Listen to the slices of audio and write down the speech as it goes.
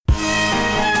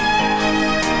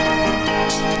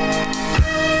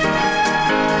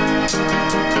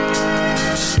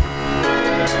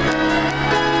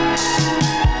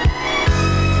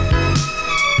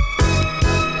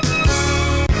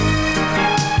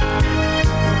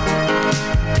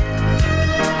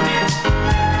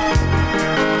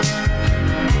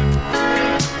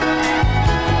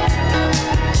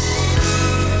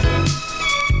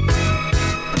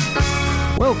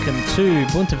to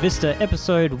Bunta Vista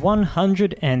episode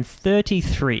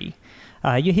 133.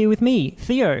 You're here with me,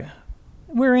 Theo.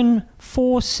 We're in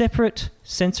 4 separate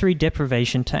sensory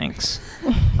deprivation tanks.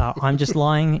 I'm just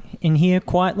lying in here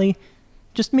quietly.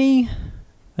 Just me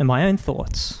and my own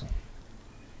thoughts.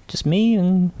 Just me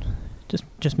and...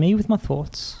 Just me with my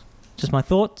thoughts. Just my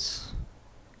thoughts.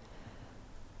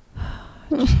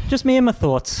 Just me and my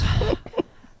thoughts.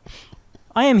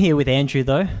 I am here with Andrew,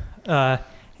 though.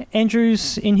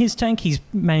 Andrew's in his tank. He's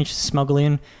managed to smuggle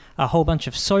in a whole bunch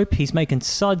of soap. He's making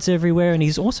suds everywhere, and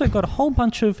he's also got a whole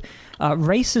bunch of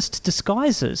racist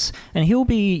disguises, and he'll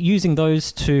be using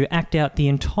those to act out the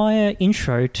entire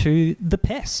intro to The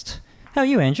Pest. How are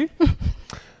you, Andrew?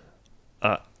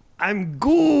 I'm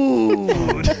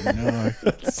good. No.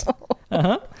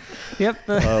 Uh-huh. Yep.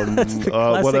 That's the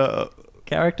classic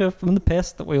character from The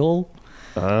Pest that we all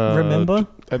remember.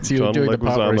 That's you John doing the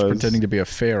part where he's Leguizamo's- pretending to be a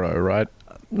pharaoh, right?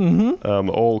 Mm-hmm.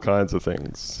 All kinds of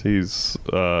things. He's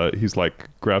like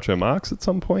Groucho Marx at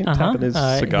some point, Uh-huh. tapping his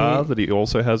cigar that he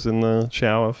also has in the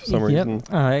shower for some reason.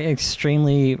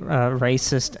 Extremely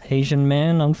racist Asian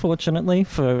man, unfortunately,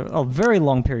 for a very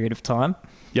long period of time.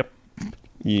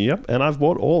 Yep, and I've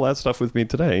brought all that stuff with me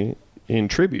today in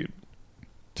tribute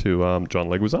to John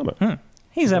Leguizamo.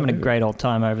 He's having a great old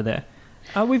time over there.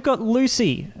 We've got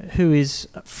Lucy, who is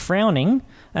frowning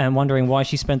and wondering why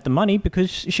she spent the money, because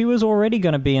she was already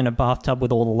going to be in a bathtub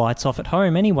with all the lights off at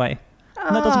home anyway.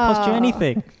 And that doesn't cost you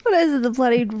anything. What is it, the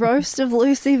bloody roast of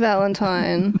Lucy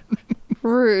Valentine?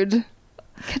 Rude.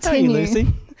 Continue. Hey, Lucy.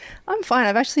 I'm fine.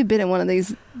 I've actually been in one of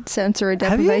these sensory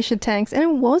deprivation tanks, and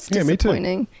it was Yeah, me too.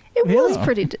 disappointing. It Really? was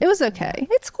it was okay.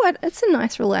 It's a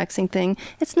nice, relaxing thing.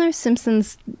 It's no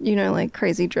Simpsons, like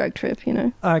crazy drug trip,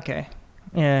 Okay.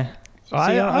 Yeah. See,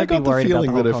 I I'd be got the worried about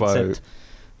feeling the that whole concept.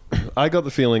 I got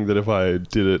the feeling that if I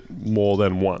did it more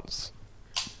than once,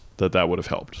 that would have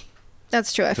helped.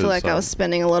 That's true. I feel Because, like I was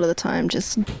spending a lot of the time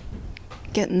just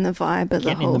getting the vibe of the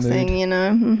Getting in whole the mood. thing,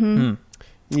 Mm-hmm.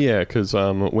 Yeah, because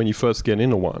when you first get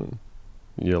into one,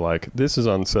 you're like, this is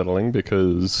unsettling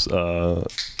because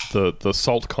the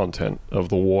salt content of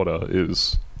the water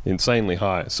is insanely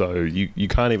high. So you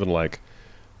can't even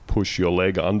push your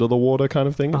leg under the water kind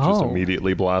of thing. It just Oh.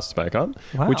 immediately blasts back up,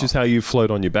 Wow. which is how you float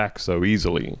on your back so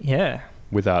easily Yeah.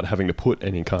 without having to put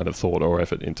any kind of thought or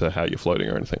effort into how you're floating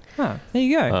or anything. Oh, there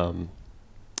you go.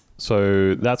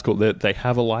 So that's cool. They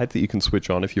have a light that you can switch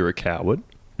on if you're a coward,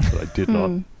 but I did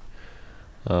not.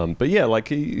 But yeah,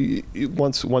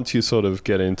 once you sort of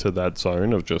get into that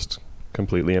zone of just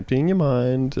completely emptying your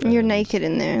mind. You're and- naked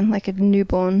in there, like a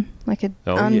newborn, like a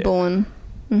Oh, yeah. unborn.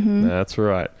 Mm-hmm. That's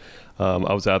right.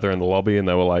 I was out there in the lobby and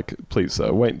they were like, please,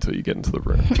 sir, wait until you get into the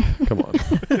room. Come on.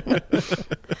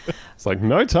 It's like,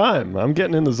 no time. I'm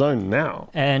getting in the zone now.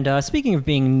 And speaking of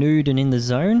being nude and in the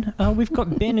zone, we've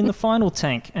got Ben in the final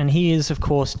tank, and he is, of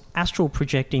course, astral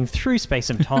projecting through space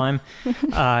and time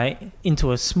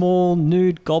into a small,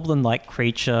 nude, goblin-like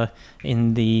creature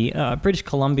in the British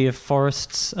Columbia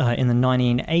forests in the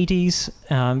 1980s,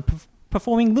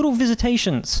 performing little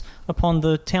visitations upon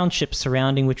the townships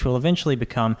surrounding, which will eventually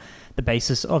become the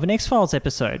basis of an X-Files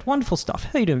episode. Wonderful stuff.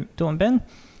 How you doing, Ben?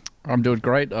 I'm doing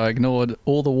great. I ignored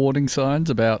all the warning signs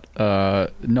about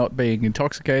not being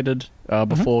intoxicated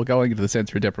before going into the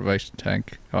sensory deprivation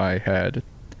tank. I had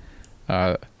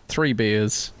 3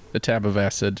 beers, a tab of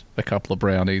acid, a couple of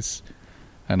brownies,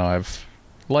 and I've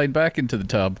laid back into the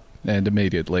tub and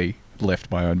immediately left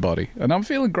my own body. And I'm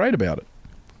feeling great about it.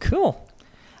 Cool.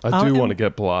 I do and- want to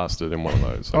get blasted in one of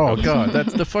those. Oh, God,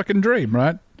 that's the fucking dream,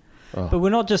 right? But we're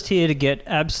not just here to get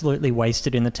absolutely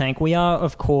wasted in the tank. We are,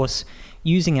 of course,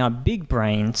 using our big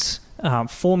brains,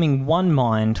 forming one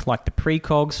mind, like the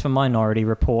precogs for Minority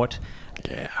Report,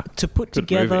 to put Good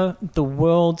together the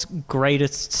world's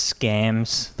greatest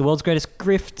scams, the world's greatest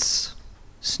grifts,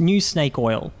 new snake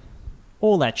oil,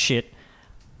 all that shit.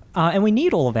 And we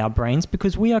need all of our brains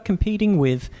because we are competing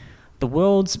with the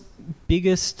world's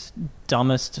biggest,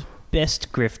 dumbest,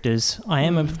 best grifters. I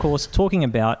am, of course, talking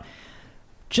about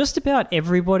just about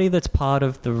everybody that's part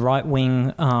of the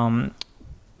right-wing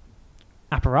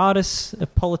apparatus,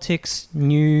 politics,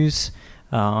 news,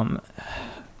 The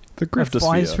griftosphere.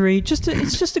 advisory.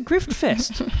 It's just a grift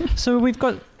fest. So we've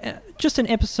got just an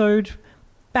episode,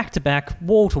 back-to-back,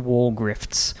 wall-to-wall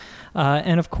grifts.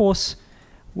 And, of course,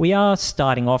 we are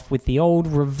starting off with the old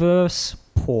reverse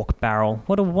pork barrel.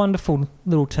 What a wonderful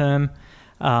little term.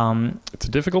 It's a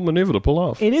difficult maneuver to pull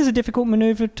off. It is a difficult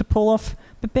maneuver to pull off.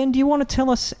 But, Ben, do you want to tell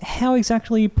us how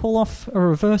exactly you pull off a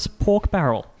reverse pork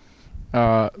barrel?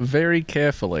 Very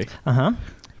carefully. Uh-huh.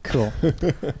 Cool.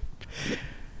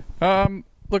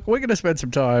 Look, we're going to spend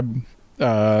some time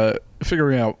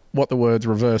figuring out what the words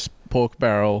reverse pork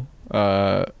barrel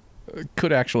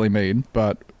could actually mean,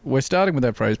 but we're starting with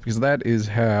that phrase because that is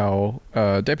how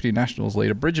Deputy Nationals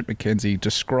leader Bridget McKenzie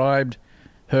described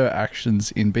her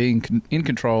actions in being in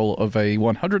control of a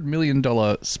 $100 million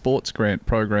sports grant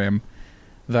program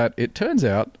that it turns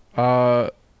out, well,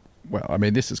 I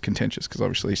mean, this is contentious because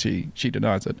obviously she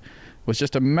denies it, was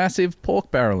just a massive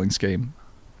pork barreling scheme.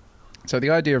 So the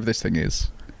idea of this thing is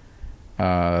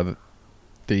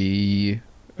the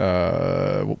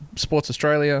Sports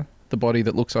Australia, the body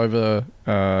that looks over,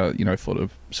 sort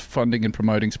of funding and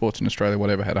promoting sports in Australia,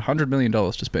 whatever, had $100 million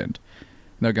to spend.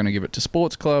 And they're going to give it to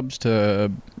sports clubs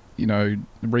to,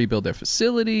 rebuild their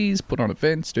facilities, put on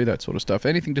events, do that sort of stuff.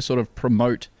 Anything to sort of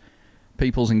promote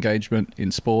people's engagement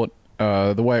in sport.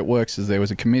 The way it works is there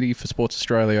was a committee for Sports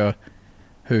Australia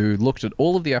who looked at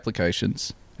all of the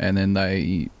applications, and then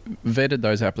they vetted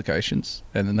those applications,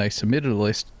 and then they submitted a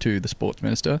list to the sports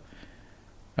minister.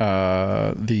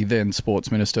 The then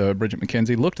sports minister, Bridget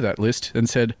McKenzie, looked at that list and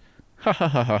said, ha ha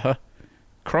ha ha ha,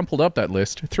 crumpled up that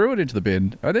list, threw it into the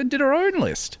bin, and then did her own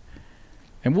list.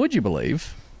 And would you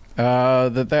believe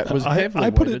that was heavily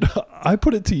weighted? I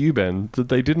put it to you, Ben, that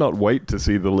they did not wait to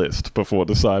see the list before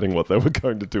deciding what they were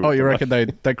going to do. Oh, you reckon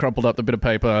they crumpled up the bit of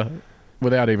paper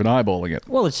without even eyeballing it?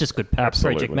 Well, it's just good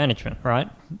project management, right?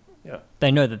 Yeah.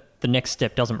 They know that the next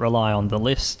step doesn't rely on the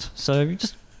list, so you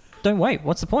just don't wait.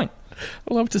 What's the point?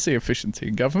 I love to see efficiency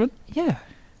in government. Yeah.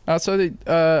 Just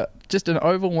an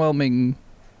overwhelming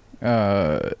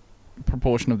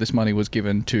proportion of this money was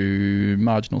given to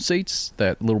marginal seats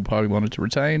that the Liberal Party wanted to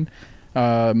retain,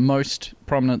 most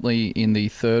prominently in the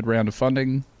third round of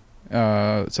funding.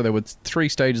 So there were 3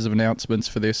 stages of announcements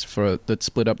for this that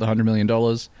split up the $100 million.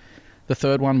 The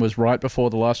third one was right before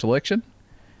the last election,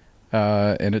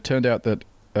 and it turned out that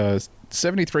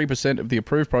 73% of the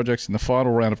approved projects in the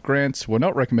final round of grants were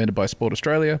not recommended by Sport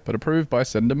Australia, but approved by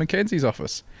Senator McKenzie's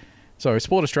office. So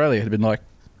Sport Australia had been like,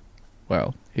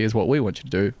 well, here's what we want you to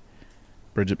do.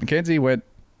 Bridget McKenzie went,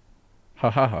 ha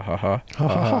ha ha ha ha,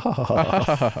 ha ha ha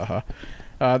ha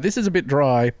ha. This is a bit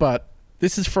dry, but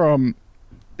this is from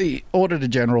the Auditor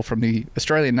General from the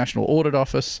Australian National Audit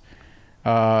Office.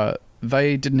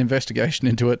 They did an investigation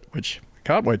into it, which I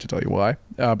can't wait to tell you why.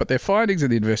 But their findings in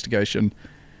the investigation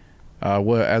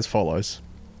were as follows.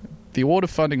 The award of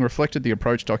funding reflected the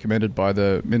approach documented by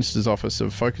the Minister's Office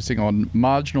of focusing on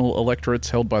marginal electorates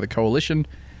held by the Coalition,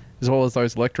 as well as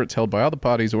those electorates held by other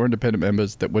parties or independent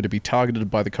members that were to be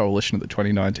targeted by the Coalition at the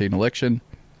 2019 election.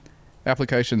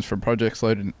 Applications from projects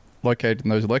located in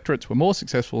those electorates were more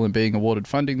successful in being awarded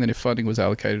funding than if funding was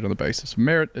allocated on the basis of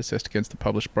merit, assessed against the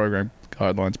published program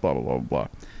guidelines, blah, blah, blah, blah.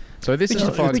 So this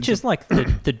which is like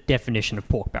the definition of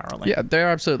pork barreling. Yeah, they're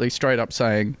absolutely straight up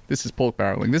saying this is pork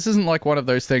barreling. This isn't like one of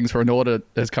those things where an audit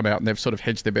has come out and they've sort of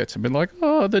hedged their bets and been like,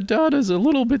 oh, the data's a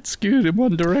little bit skewed in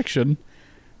one direction.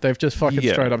 They've just fucking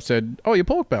straight up said, oh, you're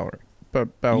pork ballerina.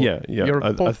 You're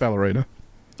a pork ballerina.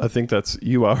 I think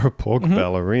you are a pork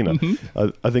ballerina. Mm-hmm.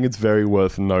 I think it's very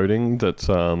worth noting that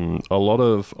a lot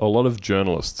of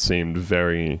journalists seemed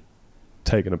very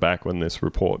taken aback when this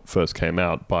report first came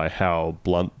out by how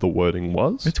blunt the wording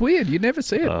was. It's weird. You never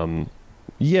see it.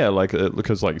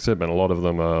 Because like you said, Ben, a lot of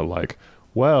them are like,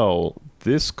 well,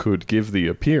 this could give the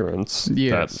appearance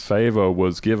that favour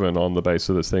was given on the basis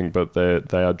of this thing, but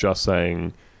they are just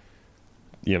saying,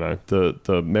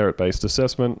 the merit-based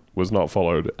assessment was not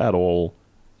followed at all,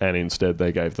 and instead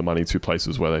they gave the money to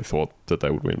places where they thought that they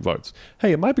would win votes.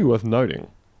 Hey, it might be worth noting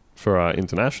for our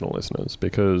international listeners,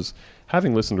 because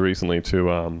having listened recently to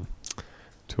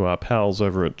our pals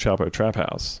over at Chapo Trap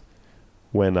House,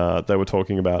 when they were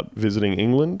talking about visiting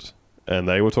England, and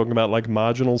they were talking about like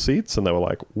marginal seats, and they were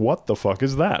like, what the fuck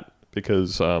is that?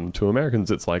 Because to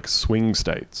Americans it's like swing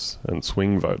states and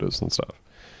swing voters and stuff.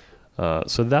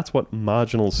 So that's what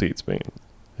marginal seats mean.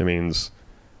 It means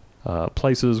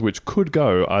places which could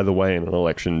go either way in an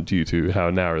election due to how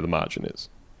narrow the margin is.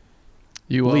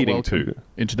 You are welcome,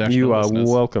 international You are listeners.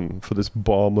 welcome for this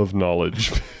bomb of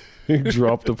knowledge being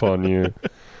dropped upon you.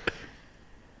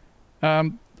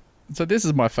 So this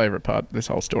is my favourite part of this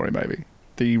whole story, maybe.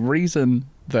 The reason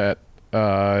that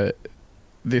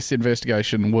this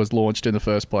investigation was launched in the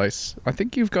first place, I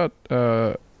think you've got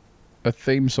a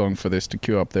theme song for this to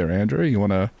cue up there, Andrew. You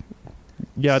want to...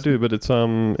 Yeah, I do, but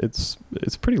it's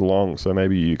pretty long, so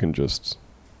maybe you can just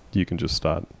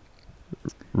start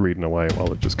reading away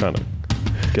while it just kind of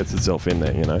gets itself in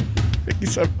there, Thank you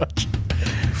so much.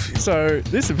 So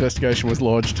this investigation was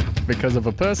launched because of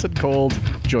a person called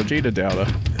Georgina Downer,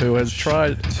 who has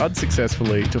tried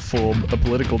unsuccessfully to form a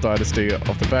political dynasty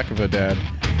off the back of her dad.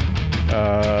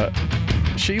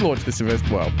 she launched this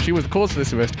she was the cause of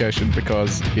this investigation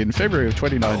because in February of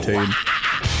 2019,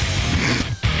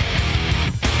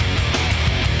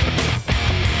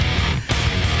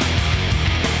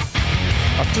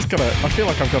 I feel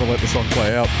like I've got to let the song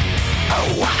play out.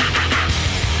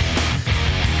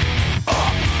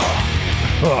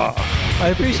 I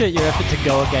appreciate your effort to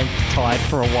go against the tide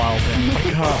for a while then.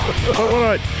 All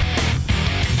right.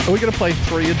 Are we going to play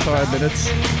 3 entire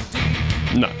minutes?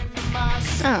 No.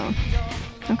 Oh.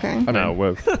 Okay. No,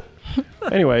 we're...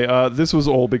 Anyway, this was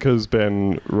all because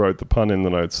Ben wrote the pun in the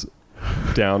notes,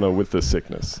 Downer with the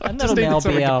sickness. And just that'll now needed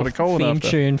something be to our put a colon theme after.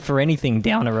 tune for anything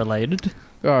Downer related.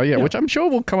 Oh, yeah, which I'm sure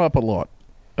will come up a lot.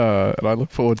 And I look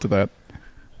forward to that.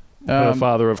 Her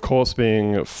father, of course,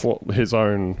 being his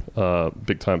own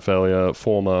big-time failure,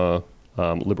 former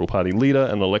Liberal Party leader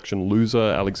and election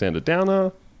loser, Alexander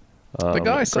Downer. The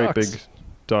guy great sucks. big,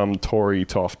 dumb Tory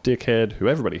toff dickhead who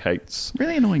everybody hates.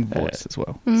 Really annoying voice as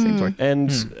well. Seems like.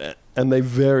 And they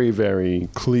very, very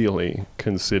clearly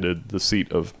considered the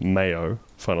seat of Mayo,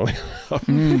 funnily enough.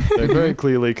 They very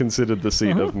clearly considered the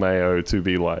seat of Mayo to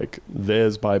be like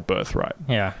theirs by birthright.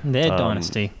 Yeah, their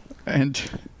dynasty. And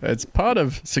as part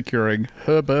of securing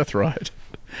her birthright,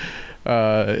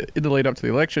 in the lead up to the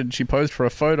election, she posed for a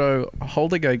photo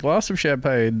holding a glass of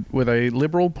champagne with a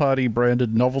Liberal Party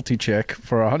branded novelty check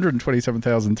for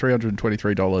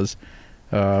 $127,323,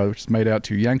 which is made out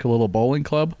to Yankalilla Bowling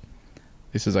Club.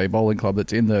 This is a bowling club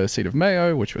that's in the seat of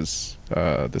Mayo, which was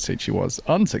the seat she was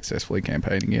unsuccessfully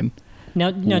campaigning in.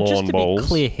 Now just Lawn to bowls. be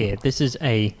clear here, this is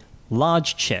a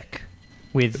large check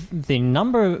with the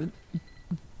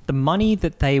money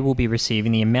that they will be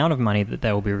receiving, the amount of money that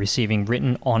they will be receiving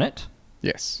written on it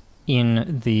Yes.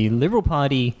 in the Liberal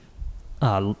Party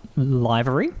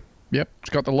livery. Yep. It's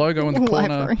got the logo in the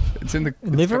corner. Livery. It's in the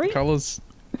Livery? colours.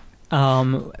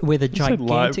 With a You said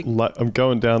gigantic... I'm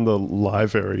going down the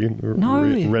library and No,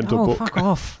 rent a book. fuck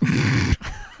off.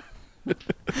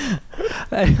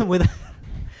 with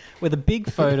a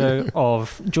big photo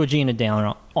of Georgina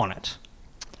Downer on it.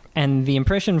 And the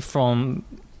impression from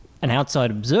an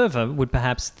outside observer would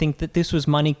perhaps think that this was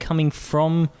money coming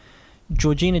from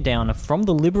Georgina Downer, from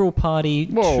the Liberal Party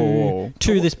Whoa.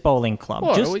 to this bowling club.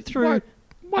 Whoa, Just through...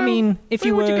 why- I mean, if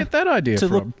you where were would you get that idea to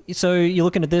from? look... So you're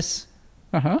looking at this...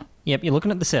 Uh-huh. Yep, you're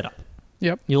looking at the setup.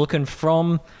 Yep. You're looking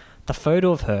from the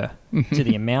photo of her to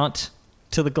the amount,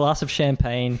 to the glass of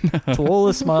champagne, to all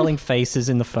the smiling faces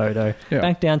in the photo, Yeah.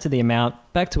 back down to the amount,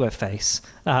 back to her face,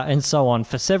 and so on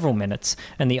for several minutes.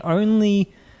 And the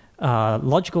only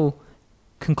logical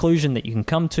conclusion that you can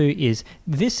come to is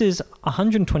this is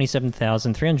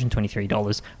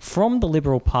 $127,323 from the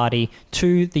Liberal Party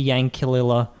to the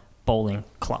Yankalilla Bowling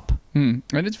Club. And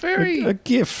it's very... A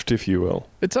gift, if you will.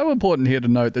 It's so important here to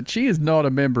note that she is not a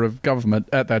member of government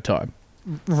at that time.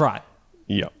 Right.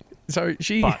 Yep. So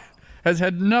she But- has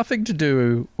had nothing to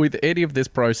do with any of this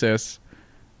process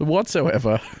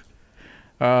whatsoever.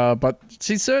 But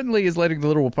she certainly is letting the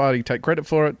Liberal Party take credit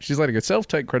for it. She's letting herself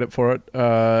take credit for it.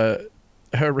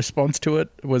 Her response to it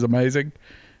was amazing.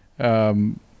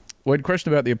 When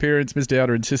questioned about the appearance, Ms.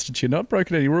 Downer insisted she had not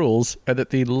broken any rules and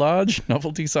that the large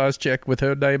novelty-sized check with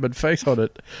her name and face on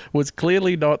it was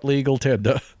clearly not legal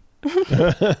tender.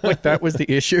 Like, that was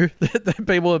the issue. That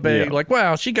people are being Yeah. like,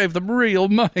 wow, she gave them real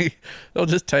money. They'll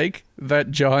just take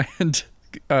that giant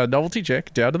novelty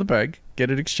check down to the bank, get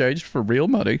it exchanged for real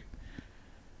money.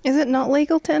 Is it not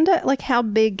legal tender? Like, how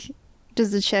big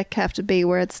does the check have to be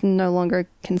where it's no longer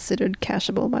considered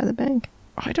cashable by the bank?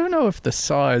 I don't know if the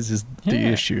size is the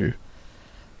Yeah. issue.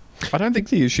 I don't I think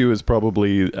think... the issue is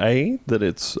probably that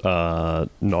it's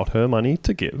not her money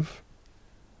to give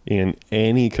in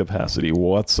any capacity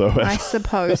whatsoever. I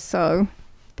suppose so.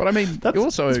 But I mean,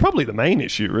 also... It's probably the main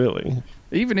issue, really.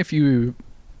 Even if you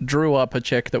drew up a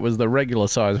check that was the regular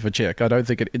size of a check, I don't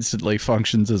think it instantly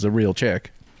functions as a real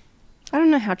check. I don't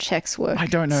know how checks work. I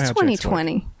don't know It's how checks work.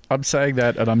 2020. I'm saying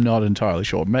that, and I'm not entirely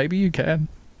sure. Maybe you can.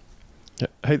 Yeah.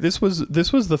 Hey, this was the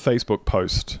Facebook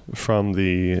post from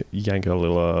the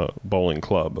Yankalilla Bowling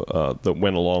Club that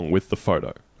went along with the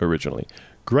photo originally.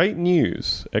 Great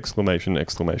news! Exclamation!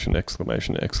 Exclamation!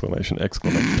 Exclamation! Exclamation!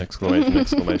 Exclamation! Exclamation!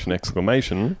 Exclamation!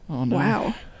 Exclamation! Oh no!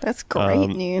 Wow. That's great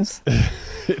news.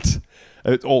 It's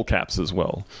all caps as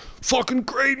well. Fucking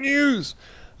great news!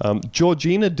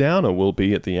 Georgina Downer will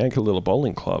be at the Yankalilla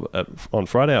Bowling Club on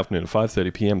Friday afternoon at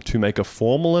 5:30 p.m. to make a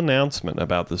formal announcement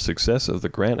about the success of the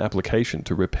grant application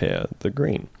to repair the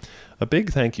green. A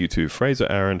big thank you to Fraser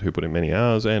Aaron, who put in many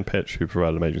hours, and Petch, who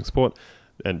provided amazing support,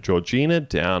 and Georgina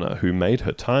Downer, who made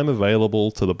her time available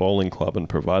to the bowling club and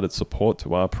provided support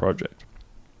to our project.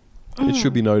 It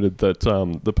should be noted that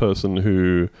the person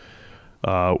who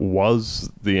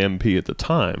was the MP at the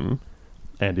time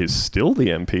and is still the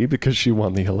MP because she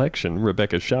won the election,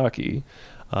 Rebecca Sharkey,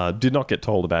 did not get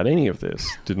told about any of this,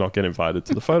 did not get invited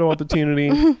to the photo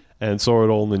opportunity, and saw it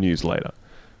all in the news later.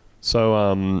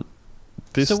 So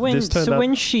this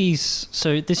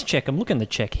check, I'm looking at the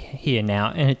check here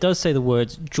now, and it does say the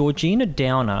words Georgina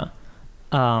Downer,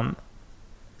 and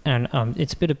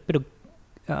it's a bit of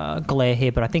glare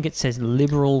here, but I think it says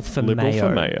Liberal for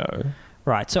Mayo.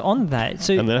 Right, so on that...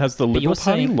 and then it has the Liberal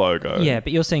Party logo. Yeah,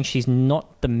 but you're saying she's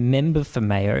not the member for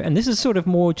Mayo, and this is sort of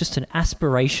more just an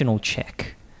aspirational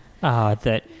check,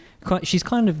 that she's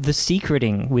kind of the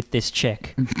secreting with this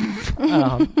check,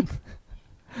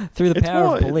 through the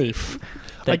power of belief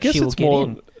that she will get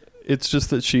in. It's just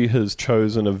that she has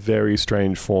chosen a very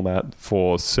strange format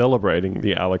for celebrating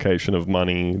the allocation of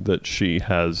money that she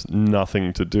has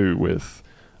nothing to do with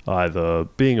either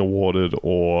being awarded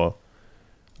or...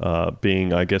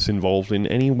 being, I guess, involved in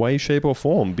any way, shape, or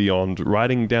form beyond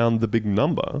writing down the big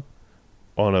number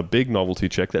on a big novelty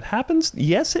check that happens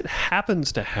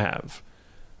to have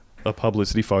a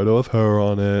publicity photo of her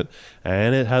on it,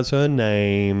 and it has her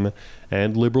name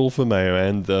and Liberal for Mayo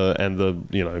and the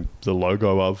the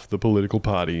logo of the political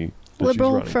party that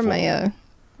Liberal she's for running Mayo.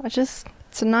 It's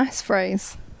a nice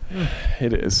phrase.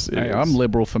 It is. I'm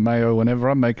Liberal for Mayo whenever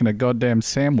I'm making a goddamn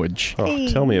sandwich. Oh,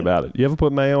 tell me about it. You ever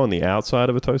put mayo on the outside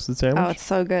of a toasted sandwich? Oh, it's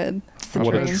so good. It's the I've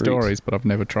dream. heard stories, but I've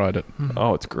never tried it.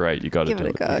 Oh, it's great. You got to do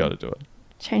it. You got to do it.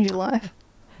 Change your life.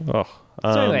 Oh.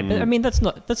 So anyway, but I mean that's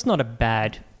not a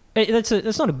bad.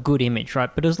 That's not a good image,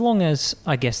 right? But as long as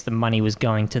I guess the money was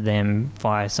going to them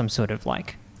via some sort of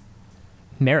like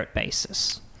merit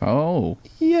basis. Oh,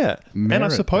 yeah. And I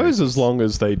suppose basis. as long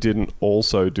as they didn't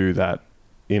also do that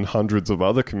in hundreds of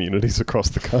other communities across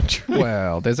the country.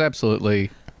 Well, there's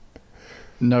absolutely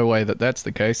no way that that's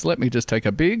the case. Let me just take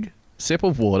a big sip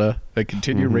of water and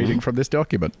continue reading from this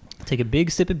document. Take a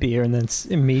big sip of beer and then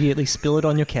immediately spill it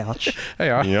on your couch. Hey,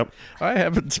 I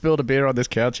haven't spilled a beer on this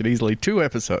couch in easily 2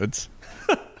 episodes.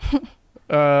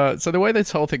 So the way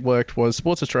this whole thing worked was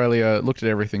Sports Australia looked at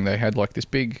everything. They had like this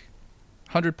big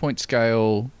 100-point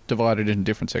scale divided into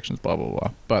different sections, blah, blah,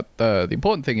 blah. But the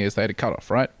important thing is they had a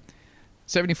cutoff, right?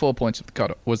 74 points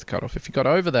was the cutoff. If you got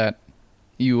over that,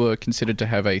 you were considered to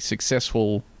have a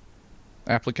successful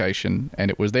application, and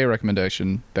it was their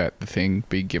recommendation that the thing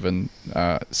be given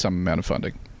some amount of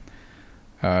funding.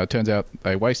 Turns out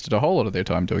they wasted a whole lot of their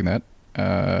time doing that.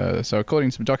 So according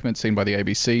to some documents seen by the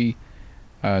ABC,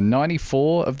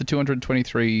 94 of the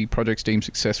 223 projects deemed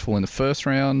successful in the first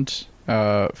round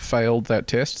failed that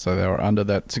test, so they were under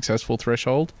that successful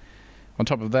threshold. On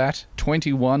top of that,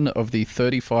 21 of the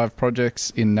 35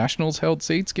 projects in Nationals held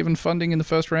seats given funding in the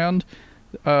first round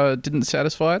didn't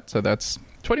satisfy it, so that's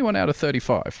 21 out of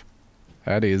 35.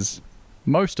 That is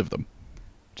most of them,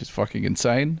 which is fucking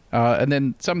insane. And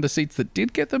then some of the seats that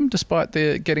did get them, despite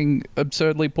their getting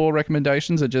absurdly poor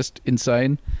recommendations, are just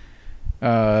insane.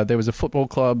 There was a football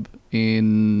club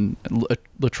in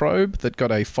Latrobe that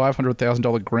got a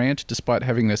 $500,000 grant despite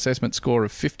having an assessment score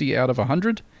of 50 out of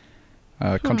 100.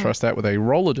 Contrast that with a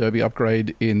roller derby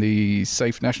upgrade in the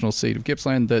safe national seat of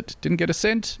Gippsland that didn't get a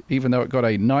cent, even though it got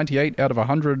a 98 out of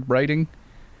 100 rating.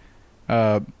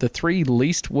 The 3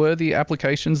 least worthy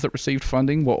applications that received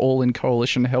funding were all in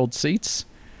coalition-held seats.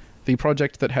 The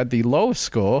project that had the lowest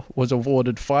score was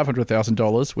awarded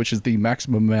 $500,000, which is the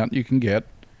maximum amount you can get.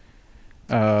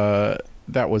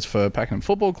 That was for Pakenham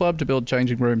Football Club to build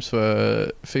changing rooms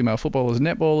for female footballers and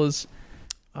netballers.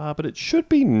 But it should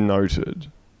be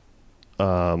noted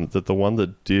that the one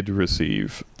that did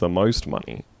receive the most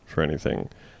money for anything,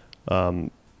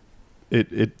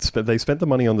 they spent the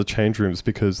money on the change rooms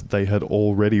because they had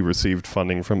already received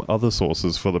funding from other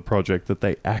sources for the project that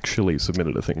they actually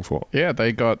submitted a thing for. Yeah,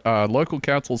 they got local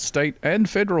council, state and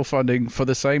federal funding for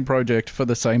the same project for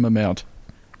the same amount.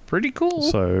 Pretty cool.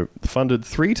 So funded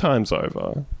 3 times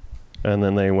over, and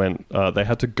then they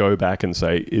had to go back and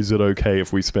say, is it okay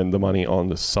if we spend the money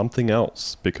on something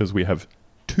else because we have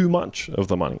too much of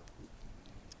the money?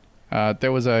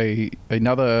 There was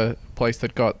another place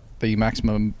that got the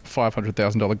maximum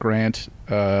 $500,000 grant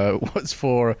was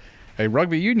for a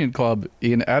rugby union club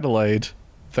in Adelaide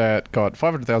that got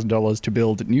 $500,000 to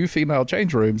build new female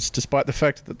change rooms, despite the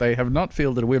fact that they have not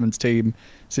fielded a women's team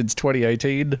since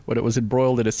 2018 when it was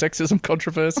embroiled in a sexism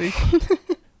controversy.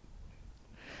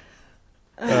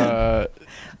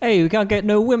 Hey, we can't get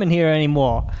no women here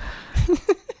anymore.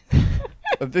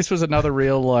 This was another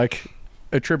real,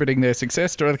 attributing their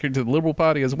success directly to the Liberal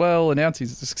Party as well. Announcing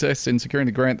success in securing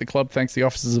the grant, the club thanks the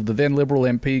offices of the then Liberal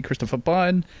MP Christopher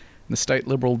Pine and the state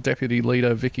Liberal Deputy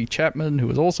Leader Vicky Chapman, who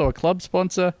was also a club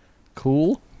sponsor.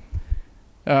 Cool.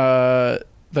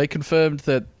 They confirmed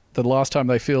that the last time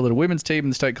they fielded a women's team in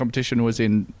the state competition was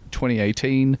in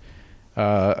 2018.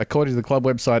 According to the club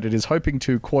website, it is hoping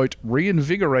to, quote,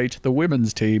 reinvigorate the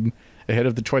women's team ahead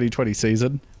of the 2020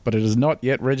 season, but it has not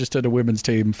yet registered a women's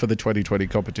team for the 2020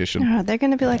 competition. Oh, they're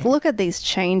going to be like, look at these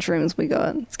change rooms we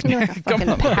got. It's going to be like a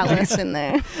fucking palace in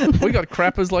there. We got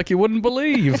crappers like you wouldn't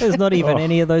believe. There's not even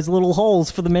any of those little holes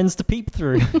for the men's to peep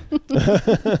through.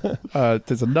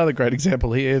 There's another great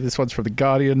example here. This one's from The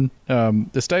Guardian.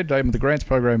 The stated aim of the grants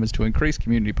program is to increase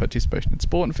community participation in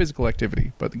sport and physical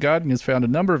activity, but The Guardian has found a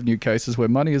number of new cases where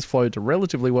money has flowed to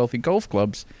relatively wealthy golf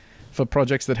clubs for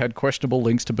projects that had questionable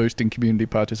links to boosting community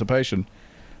participation.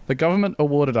 The government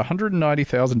awarded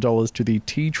 $190,000 to the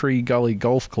Tea Tree Gully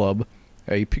Golf Club,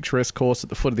 a picturesque course at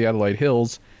the foot of the Adelaide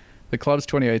Hills. The club's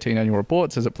 2018 annual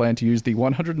report says it planned to use the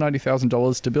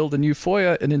 $190,000 to build a new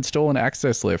foyer and install an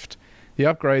access lift. The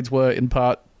upgrades were, in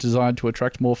part, designed to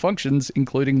attract more functions,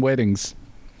 including weddings.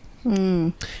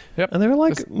 Mm. Yep. And there are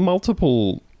like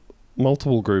multiple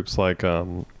groups, like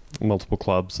multiple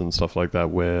clubs and stuff like that,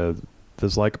 where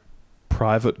there's like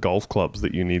private golf clubs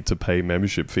that you need to pay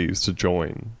membership fees to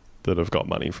join that have got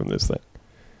money from this thing.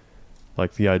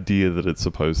 Like the idea that it's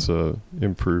supposed to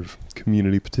improve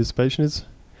community participation is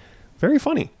very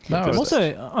funny. No,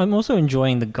 I'm also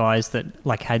enjoying the guys that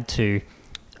like had to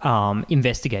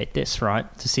investigate this,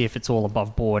 right, to see if it's all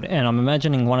above board. And I'm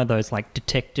imagining one of those like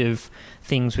detective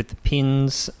things with the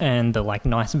pins and the like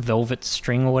nice velvet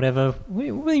string or whatever.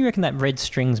 What do you reckon that red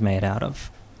string's made out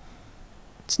of?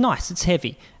 It's nice. It's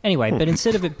heavy. Anyway, but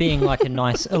instead of it being like a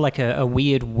nice, like a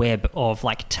weird web of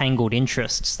like tangled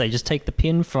interests, they just take the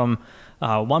pin from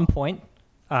one point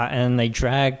and they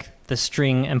drag the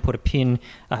string and put a pin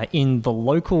in the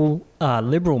local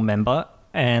Liberal member,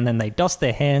 and then they dust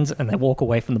their hands and they walk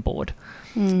away from the board.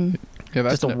 Mm. Yeah,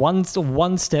 that's Just a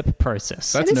one-step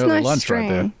process. That's It is an early nice lunch string.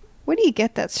 right there. Where do you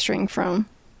get that string from?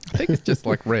 I think it's just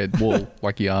like red wool,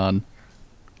 like yarn.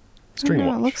 String I don't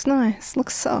know, watch. it looks nice.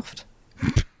 Looks soft.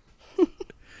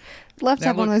 Love to Now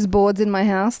have one of look- those boards in my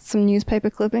house. Some newspaper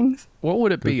clippings. What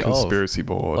would it The be of? conspiracy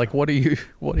board. Like, what are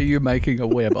you making a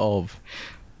web of?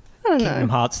 I don't Kingdom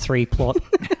know. Hearts 3 plot.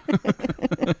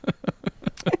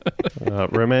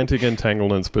 romantic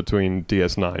entanglements between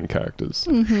DS9 characters.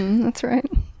 Mm-hmm, that's right.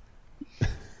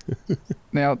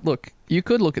 Now, look, you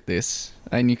could look at this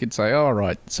and you could say, all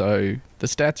right, so the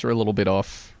stats are a little bit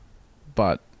off,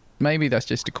 but maybe that's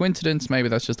just a coincidence. Maybe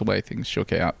that's just the way things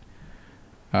shook out.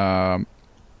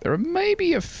 There are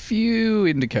maybe a few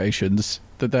indications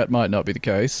that might not be the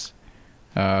case.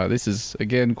 This is,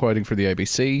 again, quoting from the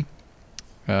ABC.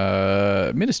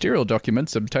 Ministerial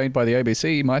documents obtained by the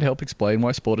ABC might help explain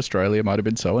why Sport Australia might have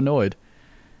been so annoyed.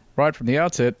 Right from the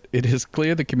outset, it is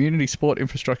clear the Community Sport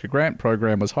Infrastructure Grant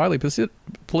Program was highly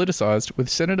politicised, with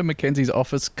Senator Mackenzie's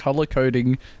office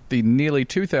colour-coding the nearly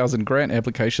 2,000 grant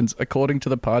applications according to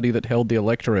the party that held the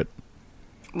electorate.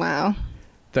 Wow.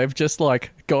 They've just,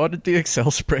 like, gone at the Excel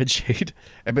spreadsheet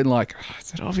and been like, oh,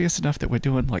 is it obvious enough that we're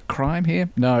doing, like, crime here?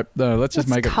 No, let's just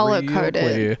Let's make it real colour-code it.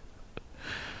 clear.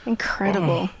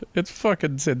 Incredible. Oh, it's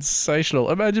fucking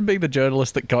sensational. Imagine being the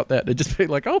journalist that got that and just being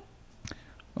like, Just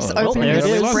that's opening there this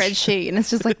it is. spreadsheet and it's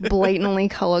just like blatantly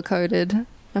color-coded.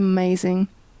 Amazing.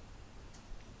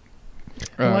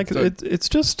 Like so-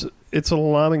 it's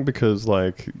alarming because,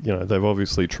 like, you know, they've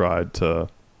obviously tried to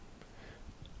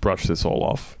brush this all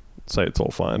off, say it's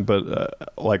all fine,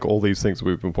 but like all these things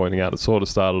we've been pointing out, it sort of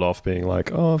started off being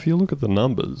like, oh, if you look at the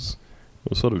numbers, it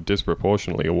was sort of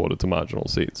disproportionately awarded to marginal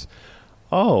seats.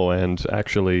 Oh, and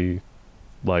actually,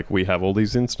 like, we have all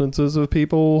these instances of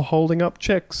people holding up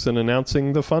checks and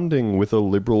announcing the funding with a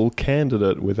Liberal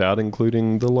candidate without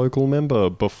including the local member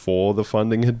before the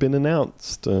funding had been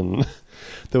announced. And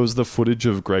there was the footage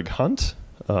of Greg Hunt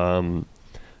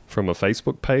from a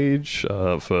Facebook page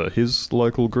for his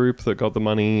local group that got the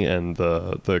money, and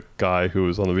the guy who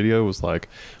was on the video was like,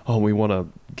 oh, we want to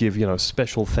give, you know,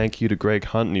 special thank you to Greg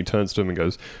Hunt, and he turns to him and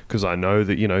goes, because I know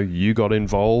that, you know, you got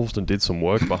involved and did some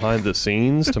work behind the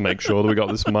scenes to make sure that we got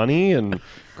this money. And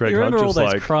Greg You Hunt remember all just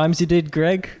those like, crimes you did,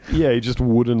 Greg? yeah, he just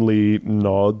woodenly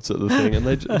nods at the thing, and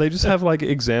they just have like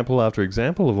example after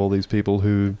example of all these people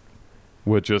who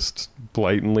were just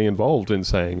blatantly involved in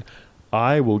saying,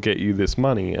 I will get you this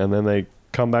money, and then they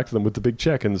come back to them with the big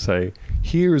check and say,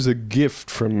 here is a gift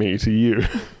from me to you.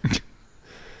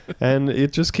 And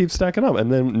it just keeps stacking up.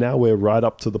 And then now we're right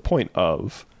up to the point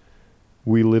of,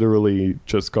 we literally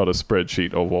just got a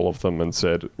spreadsheet of all of them and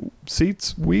said,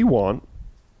 seats we want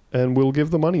and we'll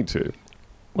give the money to.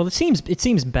 Well, it seems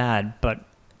bad, but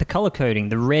the color coding,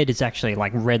 the red is actually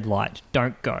like red light,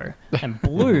 don't go, and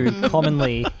blue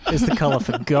commonly is the color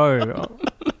for go.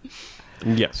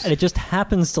 Yes. And it just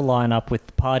happens to line up with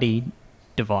the party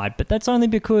divide. But that's only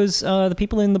because the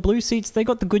people in the blue seats, they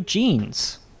got the good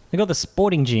genes. They got the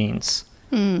sporting genes.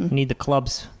 You need the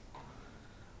clubs.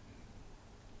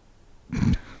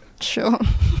 Sure.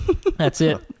 That's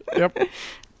it. Yep.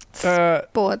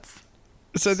 Sports.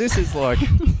 So this is like,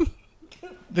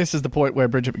 this is the point where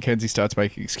Bridget McKenzie starts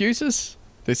making excuses.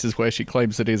 This is where she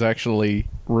claims it is actually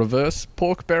reverse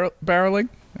pork barreling.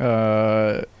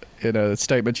 In a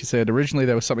statement, she said originally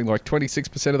there was something like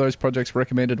 26% of those projects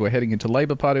recommended were heading into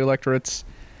Labor Party electorates.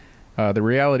 The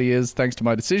reality is, thanks to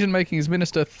my decision-making as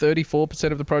minister,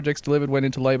 34% of the projects delivered went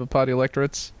into Labor Party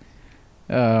electorates.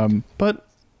 But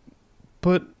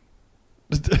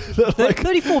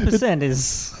 34%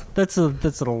 is that's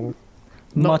a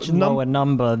much lower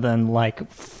number than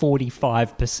like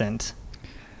 45%.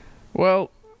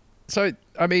 Well, so,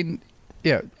 I mean,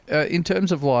 yeah, in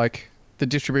terms of, like, the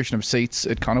distribution of seats,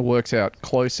 it kind of works out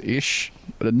close-ish,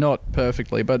 but not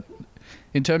perfectly. But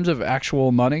in terms of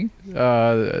actual money,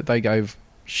 they gave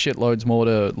shitloads more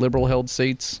to Liberal-held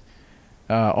seats.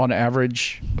 On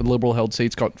average, Liberal-held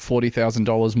seats got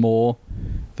 $40,000 more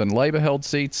than Labor-held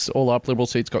seats. All up, Liberal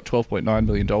seats got $12.9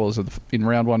 million in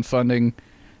round one funding,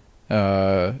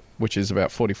 which is about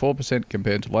 44%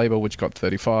 compared to Labor, which got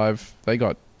 35%. They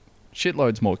got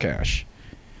shitloads more cash.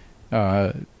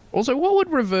 Also, what would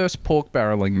reverse pork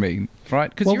barreling mean, right?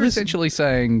 Because you're essentially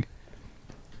saying,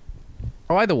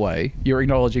 either way, you're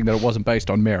acknowledging that it wasn't based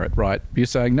on merit, right? You're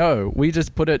saying, no, we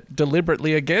just put it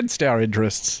deliberately against our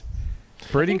interests.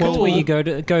 Pretty cool. That's where you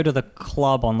go to the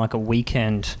club on like a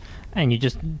weekend and you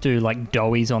just do like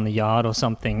doughies on the yard or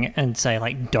something and say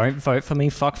like, don't vote for me,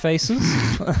 fuckfaces.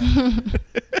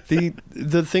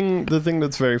 The thing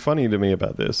that's very funny to me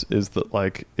about this is that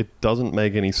like it doesn't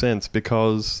make any sense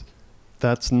because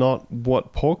that's not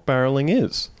what pork barreling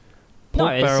is.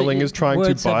 Pork barreling is trying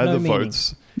to buy the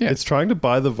votes. Yeah. It's trying to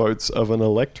buy the votes of an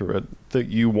electorate that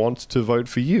you want to vote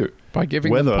for you by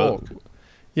giving them pork.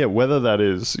 Yeah, whether that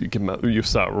is you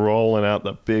start rolling out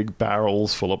the big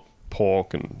barrels full of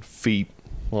pork and feet,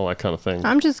 all that kind of thing.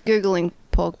 I'm just Googling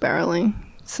pork barreling.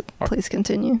 So please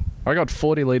continue. I got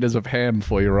 40 litres of ham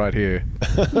for you right here.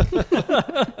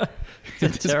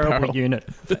 It's a terrible unit.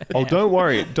 Oh, don't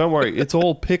worry. It's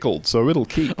all pickled, so it'll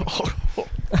keep. But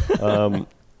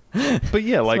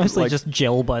yeah, like it's mostly just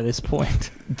gel by this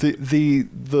point.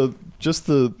 The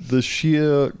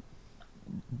sheer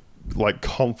like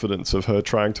confidence of her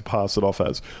trying to pass it off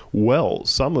as, well,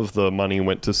 some of the money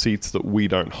went to seats that we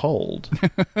don't hold.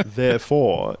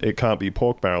 Therefore, it can't be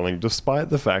pork barreling, despite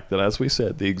the fact that, as we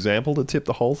said, the example that tipped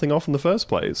the whole thing off in the first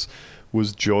place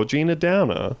was Georgina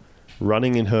Downer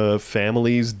running in her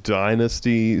family's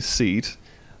dynasty seat,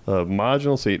 a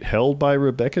marginal seat held by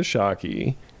Rebecca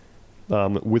Sharkey,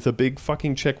 with a big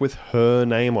fucking check with her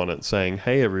name on it saying,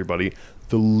 hey, everybody,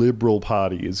 the Liberal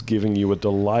Party is giving you a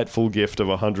delightful gift of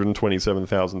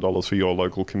 $127,000 for your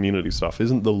local community stuff.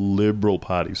 Isn't the Liberal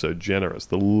Party so generous?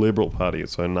 The Liberal Party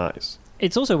is so nice.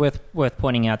 It's also worth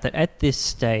pointing out that at this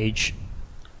stage,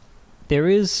 there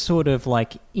is sort of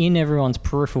like in everyone's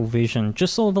peripheral vision,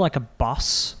 just sort of like a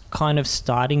bus kind of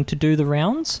starting to do the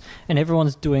rounds, and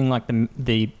everyone's doing like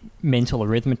the mental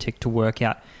arithmetic to work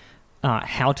out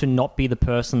how to not be the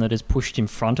person that is pushed in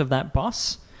front of that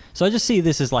bus. So I just see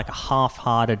this as like a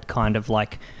half-hearted kind of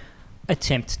like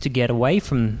attempt to get away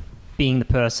from being the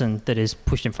person that is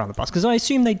pushed in front of the bus. Because I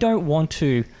assume they don't want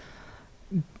to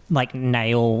like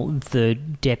nail the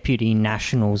Deputy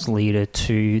Nationals leader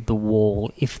to the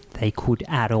wall if they could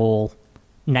at all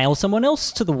nail someone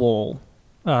else to the wall.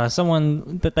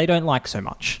 Someone that they don't like so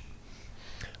much.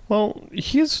 Well,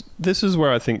 this is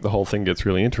where I think the whole thing gets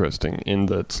really interesting, in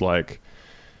that it's like,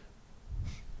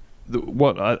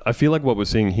 what I feel like what we're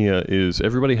seeing here is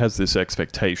everybody has this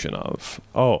expectation of,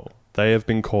 oh, they have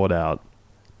been caught out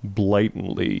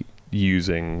blatantly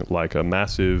using like a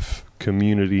massive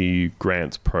community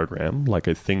grants program, like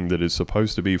a thing that is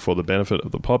supposed to be for the benefit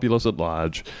of the populace at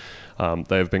large.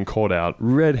 They have been caught out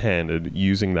red-handed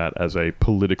using that as a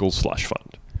political slush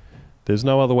fund. There's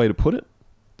no other way to put it.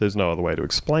 There's no other way to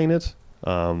explain it.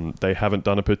 They haven't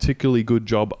done a particularly good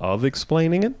job of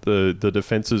explaining it. The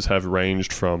defenses have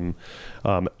ranged from,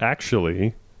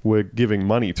 actually, we're giving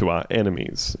money to our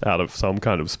enemies out of some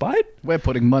kind of spite. We're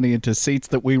putting money into seats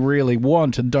that we really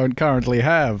want and don't currently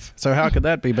have. So how could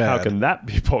that be bad? How can that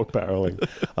be pork barreling?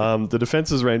 The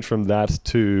defenses range from that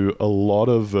to a lot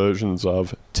of versions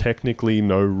of technically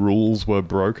no rules were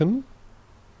broken.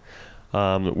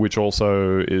 Which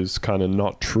also is kind of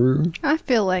not true. I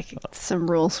feel like some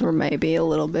rules were maybe a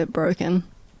little bit broken.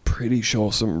 Pretty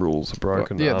sure some rules are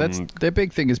broken. Well, yeah, that's their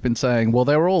big thing has been saying, well,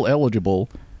 they were all eligible,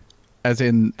 as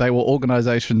in they were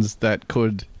organisations that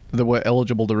were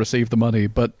eligible to receive the money,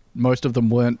 but most of them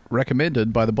weren't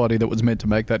recommended by the body that was meant to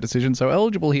make that decision. So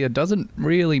eligible here doesn't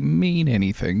really mean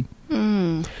anything.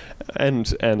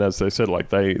 And as they said, like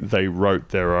they wrote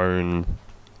their own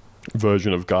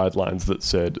version of guidelines that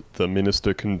said the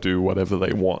minister can do whatever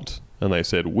they want, and they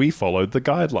said we followed the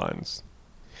guidelines.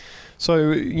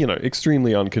 So, you know,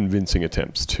 extremely unconvincing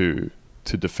attempts to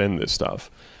defend this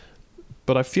stuff.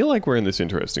 But I feel like we're in this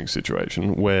interesting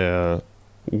situation where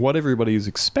what everybody is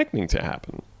expecting to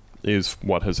happen is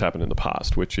what has happened in the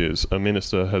past, which is a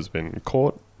minister has been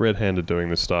caught red-handed doing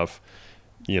this stuff.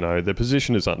 You know, their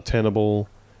position is untenable.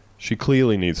 She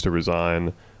clearly needs to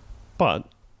resign. But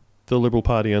the Liberal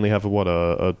Party only have,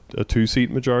 a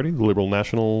two-seat majority. The Liberal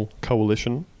National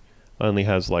Coalition only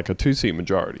has, like, a two-seat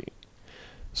majority.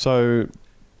 So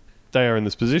they are in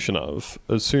this position of,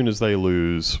 as soon as they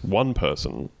lose one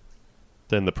person,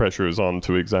 then the pressure is on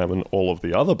to examine all of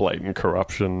the other blatant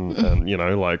corruption and, you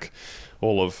know, like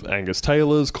all of Angus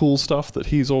Taylor's cool stuff that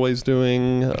he's always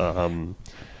doing.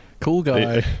 Cool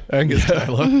guy, Angus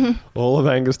Taylor. All of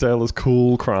Angus Taylor's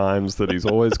cool crimes that he's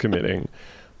always committing.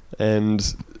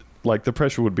 And, like, the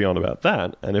pressure would be on about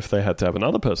that. And if they had to have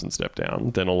another person step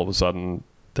down, then all of a sudden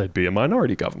they'd be a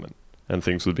minority government. And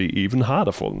things would be even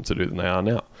harder for them to do than they are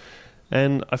now.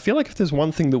 And I feel like if there's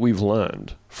one thing that we've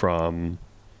learned from,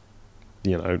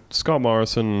 you know, Scott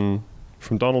Morrison,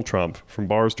 from Donald Trump, from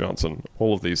Boris Johnson,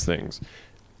 all of these things,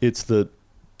 it's that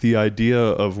the idea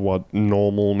of what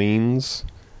normal means,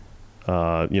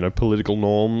 you know, political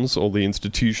norms, or the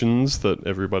institutions that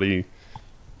everybody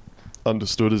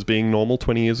understood as being normal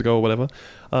 20 years ago or whatever,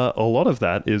 a lot of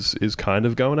that is kind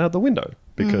of going out the window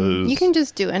because... You can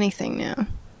just do anything now.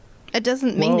 It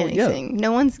doesn't mean anything.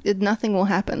 Yeah. Nothing will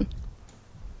happen.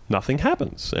 Nothing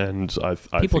happens, and I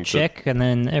People think check, and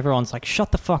then everyone's like,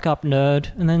 shut the fuck up,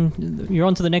 nerd, and then you're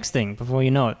on to the next thing before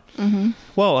you know it. Mm-hmm.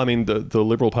 Well, I mean, the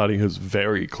Liberal Party has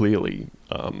very clearly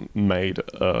made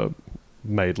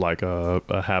like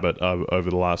a habit over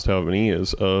the last however many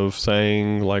years of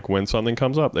saying, like, when something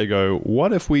comes up, they go,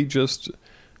 what if we just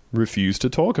refuse to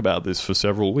talk about this for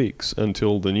several weeks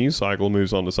until the news cycle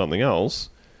moves on to something else?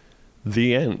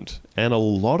 The end. And a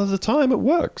lot of the time it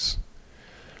works.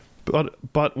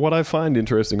 But what I find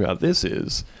interesting about this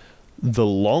is the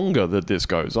longer that this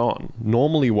goes on,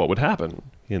 normally what would happen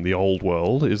in the old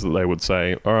world is that they would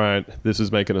say, all right, this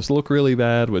is making us look really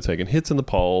bad. We're taking hits in the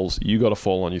polls. You got to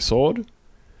fall on your sword.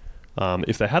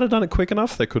 If they had done it quick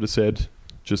enough, they could have said,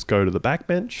 just go to the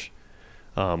backbench,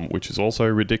 which is also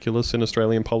ridiculous in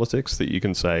Australian politics, that you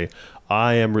can say,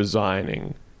 I am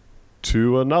resigning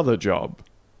to another job.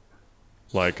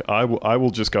 Like, I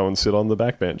will just go and sit on the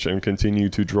backbench and continue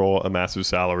to draw a massive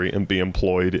salary and be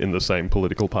employed in the same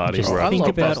political party. Just where I'm think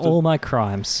not about busted. all my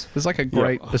crimes. There's like a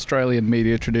great Australian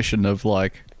media tradition of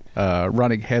like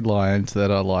running headlines that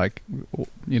are like,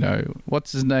 you know,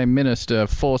 what's his name, minister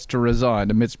forced to resign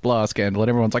amidst blah scandal, and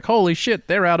everyone's like, holy shit,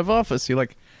 they're out of office. You're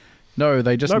like, no,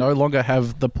 they just no longer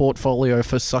have the portfolio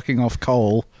for sucking off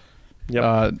coal.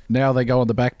 Yep. Now they go on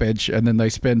the backbench and then they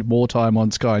spend more time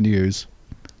on Sky News.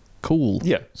 Cool.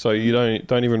 Yeah, so you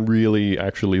don't even really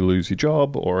actually lose your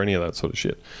job or any of that sort of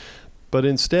shit. But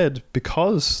instead,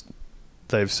 because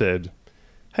they've said,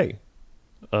 hey,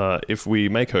 if we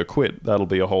make her quit, that'll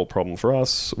be a whole problem for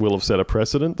us. We'll have set a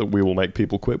precedent that we will make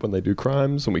people quit when they do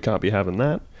crimes, and we can't be having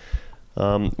that.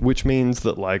 Which means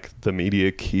that, like, the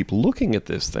media keep looking at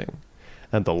this thing.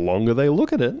 And the longer they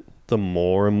look at it, the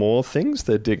more and more things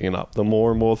they're digging up. The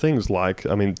more and more things, like,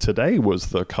 I mean, today was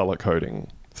the color coding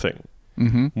thing.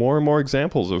 Mm-hmm. More and more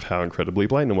examples of how incredibly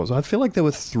blatant it was. I feel like there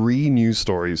were 3 news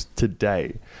stories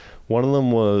today. One of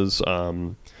them was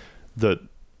that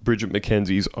Bridget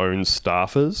McKenzie's own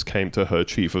staffers came to her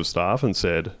chief of staff and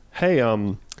said, hey,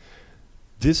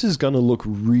 this is going to look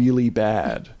really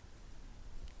bad.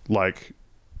 Like,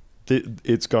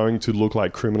 it's going to look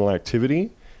like criminal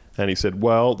activity. And he said,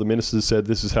 well, the minister said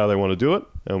this is how they want to do it,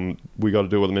 and we got to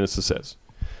do what the minister says.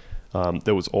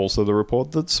 There was also the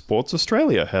report that Sports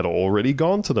Australia had already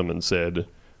gone to them and said,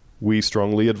 we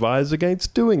strongly advise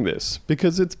against doing this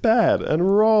because it's bad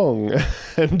and wrong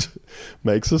and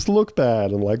makes us look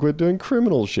bad and like we're doing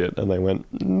criminal shit. And they went,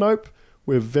 nope,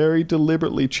 we're very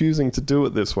deliberately choosing to do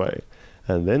it this way.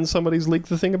 And then somebody's leaked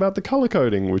the thing about the color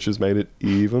coding, which has made it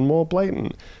even more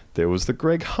blatant. There was the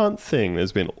Greg Hunt thing.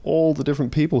 There's been all the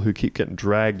different people who keep getting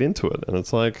dragged into it. And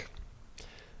it's like,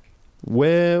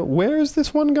 where is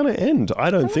this one going to end?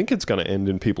 I don't think it's going to end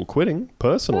in people quitting,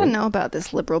 personally. I don't know about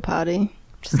this Liberal Party.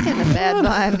 Just getting a bad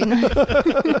vibe, you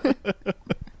know.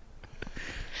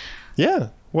 Yeah.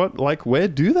 What, like, where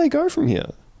do they go from here?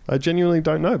 I genuinely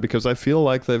don't know, because I feel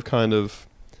like they've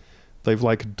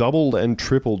like doubled and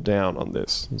tripled down on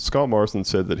this. Scott Morrison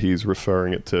said that he's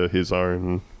referring it to his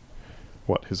own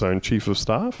chief of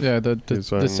staff? Yeah,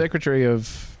 the secretary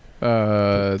of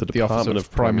the office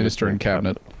of Prime Minister and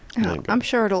Cabinet. Oh, I'm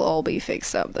sure it'll all be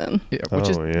fixed up then. Yeah,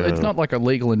 it's not like a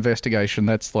legal investigation.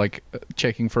 That's like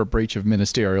checking for a breach of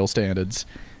ministerial standards.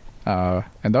 And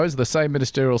those are the same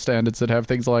ministerial standards that have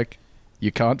things like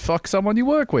you can't fuck someone you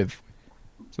work with.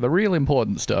 So the real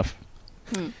important stuff.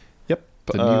 Yep.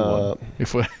 The new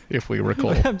one, if we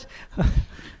recall.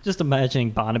 Just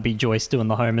imagining Barnaby Joyce doing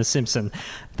the Homer Simpson.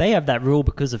 They have that rule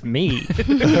because of me.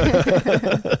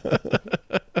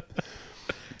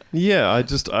 Yeah, I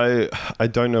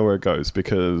don't know where it goes,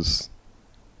 because,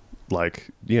 like,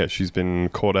 yeah, she's been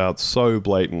caught out so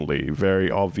blatantly,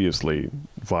 very obviously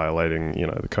violating,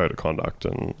 the code of conduct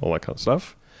and all that kind of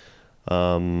stuff.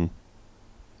 And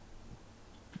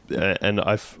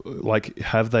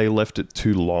have they left it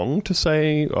too long to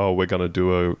say, oh, we're going to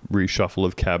do a reshuffle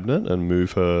of cabinet and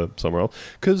move her somewhere else?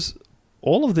 Because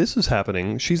all of this is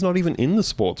happening. She's not even in the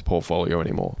sports portfolio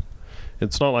anymore.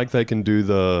 It's not like they can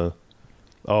do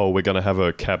we're going to have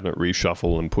a cabinet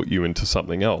reshuffle and put you into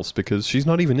something else, because she's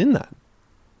not even in that.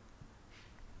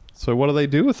 So what do they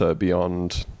do with her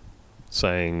beyond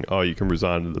saying, oh, you can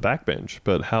resign to the backbench?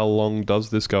 But how long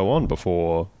does this go on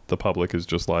before the public is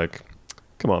just like,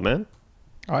 come on, man?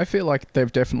 I feel like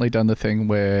they've definitely done the thing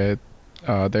where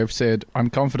they've said,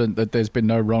 I'm confident that there's been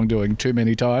no wrongdoing too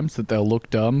many times that they'll look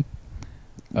dumb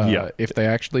if they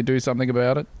actually do something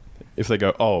about it. If they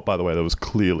go, oh, by the way, there was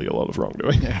clearly a lot of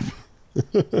wrongdoing. Yeah.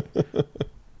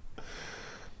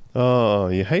 Oh,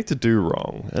 you hate to do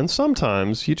wrong. And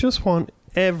sometimes you just want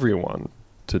everyone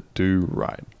to do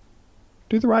right.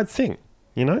 Do the right thing,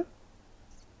 And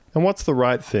what's the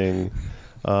right thing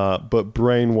but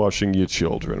brainwashing your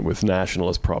children with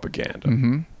nationalist propaganda?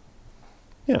 Mm-hmm.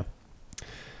 Yeah.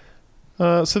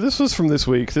 So this was from this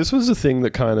week. This was a thing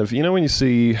that kind of, when you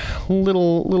see a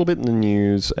little bit in the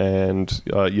news and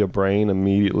your brain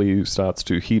immediately starts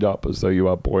to heat up as though you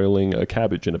are boiling a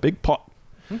cabbage in a big pot.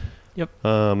 Yep.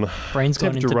 Brain's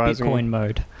gone into Bitcoin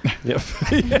mode. Yep.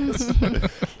 Yes.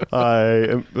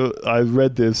 I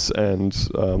read this and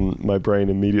my brain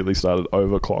immediately started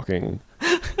overclocking,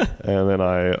 and then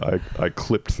I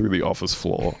clipped through the office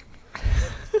floor.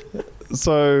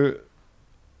 So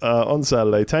on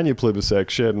Saturday, Tanya Plibersek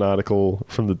shared an article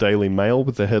from the Daily Mail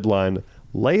with the headline,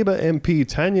 Labour MP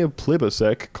Tanya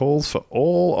Plibersek calls for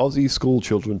all Aussie school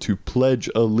children to pledge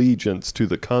allegiance to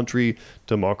the country,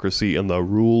 democracy and the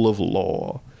rule of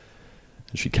law.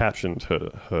 And she captioned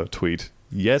her tweet,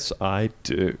 yes, I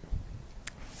do.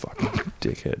 Fucking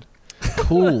dickhead.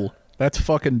 Cool. That's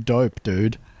fucking dope,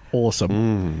 dude.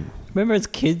 Awesome. Remember as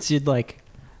kids, you'd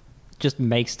just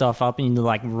make stuff up and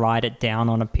you'd write it down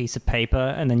on a piece of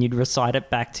paper and then you'd recite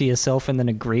it back to yourself and then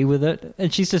agree with it.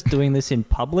 And she's just doing this in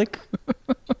public.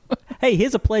 Hey,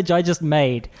 here's a pledge I just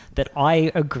made that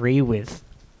I agree with.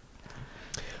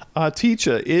 Our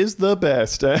teacher is the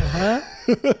best. And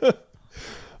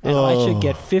I should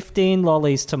get 15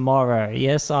 lollies tomorrow.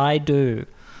 Yes, I do.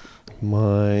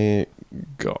 My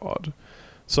God.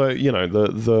 So,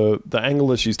 the angle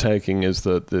that she's taking is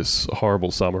that this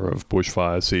horrible summer of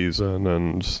bushfire season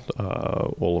and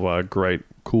all of our great,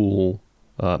 cool,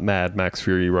 Mad Max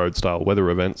Fury Road style weather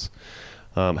events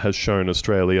has shown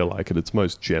Australia at its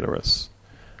most generous.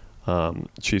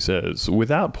 She says,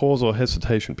 without pause or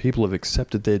hesitation, people have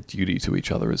accepted their duty to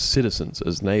each other as citizens,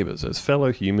 as neighbours, as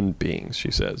fellow human beings,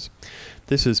 she says.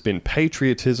 This has been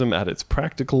patriotism at its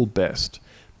practical best.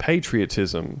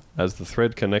 Patriotism as the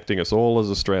thread connecting us all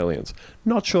as Australians.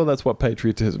 Not sure that's what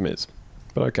patriotism is,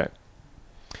 but okay.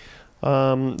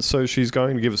 So she's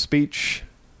going to give a speech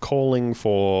calling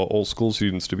for all school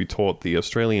students to be taught the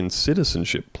Australian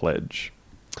Citizenship Pledge,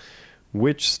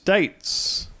 which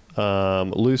states,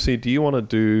 Lucy, do you want to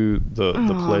do the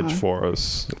pledge for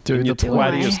us? Do your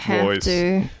twattiest voice.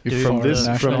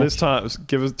 From this time,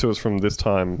 give it to us from this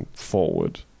time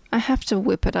forward. I have to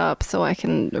whip it up so I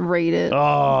can read it.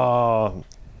 Oh,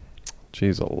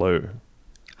 jeez, Lou.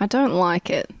 I don't like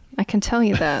it. I can tell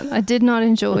you that. I did not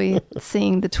enjoy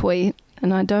seeing the tweet,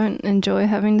 and I don't enjoy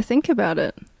having to think about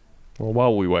it. Well,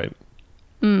 while we wait.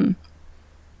 Mm-hmm.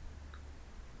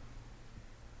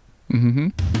 Mm-hmm.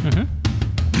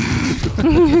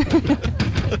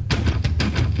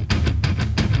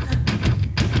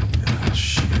 Oh,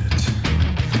 shit.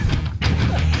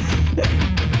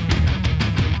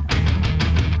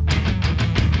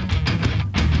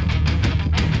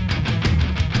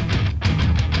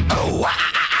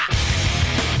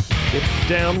 Get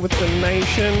down with the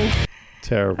nation.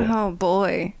 Terrible. Oh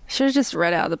boy. Should have just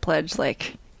read out the pledge,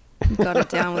 like, got it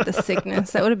down with the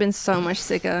sickness. That would have been so much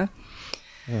sicker.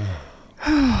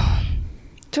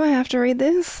 Do I have to read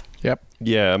this? Yep.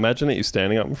 Yeah, imagine that you're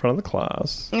standing up in front of the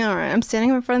class. All right, I'm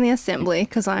standing up in front of the assembly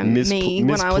because I'm Miss me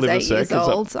Miss when I was 8 Plibersek, years is that-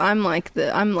 old. I'm like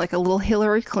a little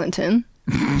Hillary Clinton.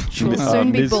 She'll Miss-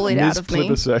 soon be Miss- bullied Miss out of me.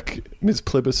 Miss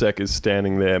Plibersek is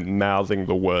standing there mouthing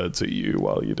the words at you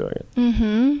while you're doing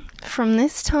it. From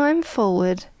this time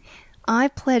forward, I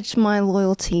pledge my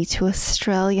loyalty to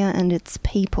Australia and its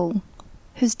people,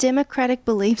 whose democratic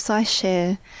beliefs I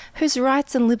share, whose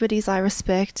rights and liberties I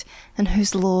respect, and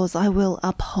whose laws I will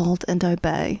uphold and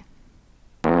obey.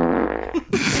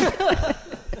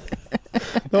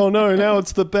 Oh no, now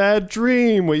it's the bad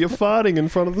dream where you're farting in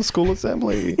front of the school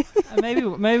assembly. Maybe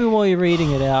while you're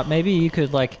reading it out, maybe you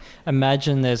could like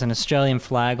imagine there's an Australian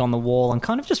flag on the wall and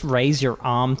kind of just raise your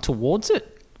arm towards it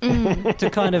to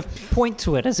kind of point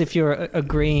to it as if you're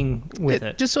agreeing with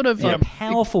it. Just sort of a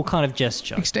powerful kind of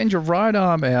gesture. extend your right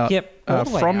arm out Yep, all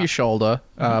the way from out. your shoulder,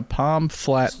 palm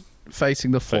flat,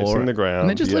 facing the floor. Facing the ground, And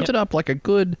then just yep. lift it up like a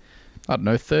good,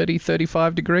 30,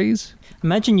 35 degrees.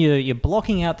 Imagine you're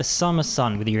blocking out the summer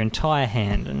sun with your entire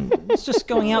hand and it's just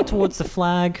going out towards the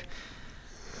flag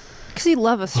Because you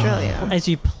love Australia. as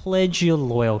you pledge your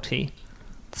loyalty.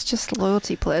 It's just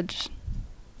loyalty pledge.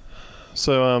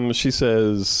 So she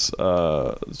says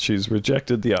she's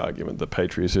rejected the argument that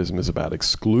patriotism is about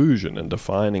exclusion and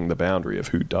defining the boundary of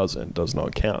who does and does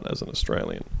not count as an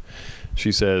Australian.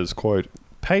 She says, quote,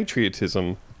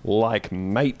 patriotism, like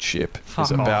mateship, Fuck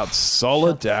is off. about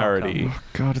solidarity. Oh,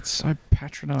 God, it's so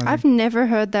patronising. I've never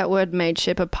heard that word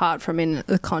mateship apart from in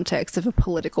the context of a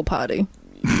political party.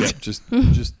 Yeah, just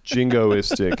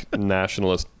jingoistic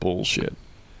nationalist bullshit.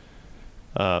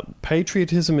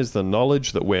 Patriotism is the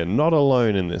knowledge that we're not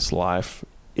alone in this life.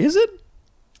 Is it?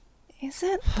 Is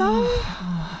it though?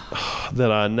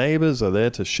 That our neighbours are there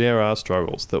to share our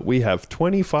struggles. That we have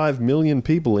 25 million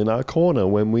people in our corner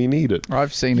when we need it.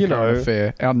 I've seen You a current know-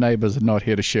 affair. Our neighbours are not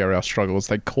here to share our struggles.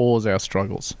 They cause our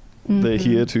struggles. They're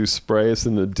here to spray us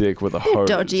in the dick with a They're hose.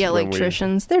 dodgy when we-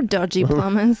 electricians. They're dodgy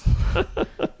plumbers.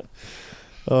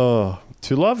 Oh,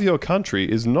 to love your country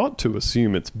is not to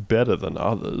assume it's better than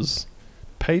others.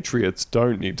 Patriots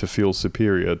don't need to feel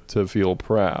superior to feel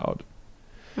proud.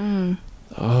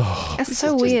 Oh, That's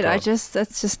so weird.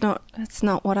 That's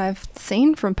not what I've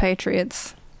seen from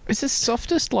patriots. It's the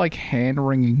softest,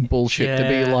 hand-wringing bullshit to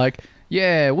Yeah. be like,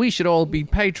 yeah, we should all be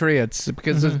patriots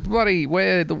because it's bloody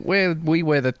we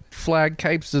wear the flag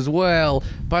capes as well.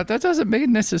 But that doesn't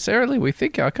mean necessarily we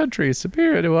think our country is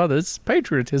superior to others.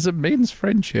 Patriotism means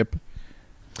friendship.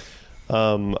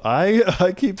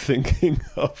 I keep thinking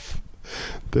of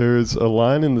there's a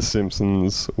line in The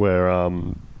Simpsons where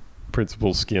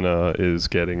Principal Skinner is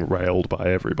getting railed by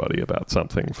everybody about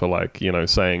something for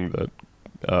saying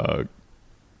that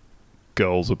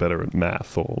girls are better at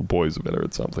math or boys are better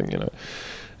at something, and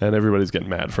everybody's getting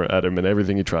mad at him, and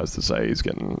everything he tries to say is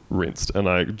getting rinsed. And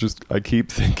I keep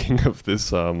thinking of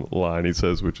this line he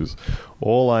says, which is,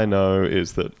 all I know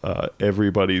is that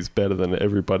everybody's better than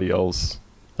everybody else.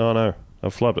 Oh no,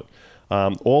 I've flubbed it.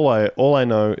 All I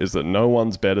know is that no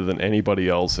one's better than anybody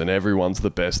else, and everyone's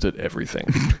the best at everything.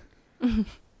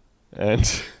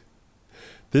 And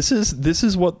this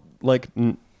is what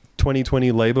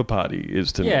 2020 Labour Party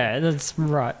is to me. Yeah, that's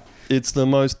right. It's the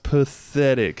most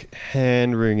pathetic,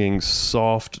 hand-wringing,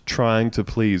 soft, trying to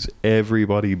please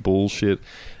everybody bullshit.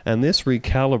 And this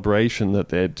recalibration that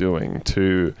they're doing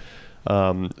to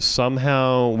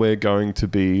somehow we're going to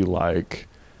be more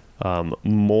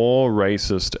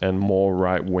racist and more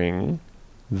right-wing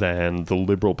than the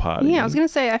Liberal Party. Yeah, I was going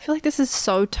to say, I feel like this is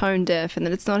so tone deaf and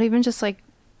that it's not even just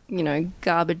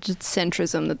garbage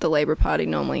centrism that the Labour Party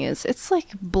normally is. It's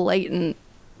blatant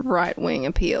right-wing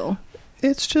appeal.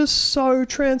 It's just so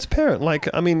transparent.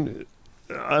 And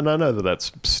I know that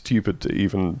that's stupid to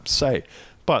even say,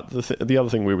 but the other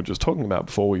thing we were just talking about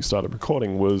before we started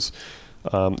recording was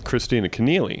Christina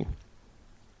Keneally,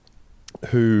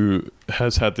 who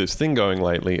has had this thing going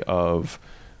lately of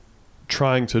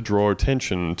trying to draw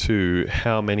attention to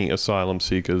how many asylum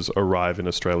seekers arrive in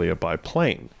Australia by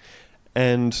plane.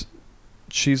 And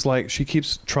she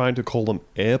keeps trying to call them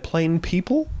airplane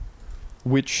people,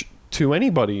 which to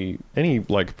anybody, any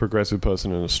progressive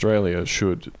person in Australia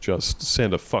should just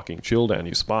send a fucking chill down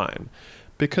your spine.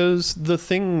 Because the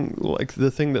thing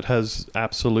that has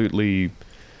absolutely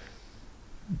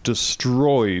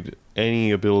destroyed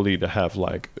any ability to have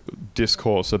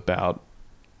discourse about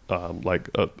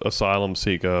asylum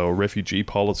seeker or refugee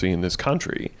policy in this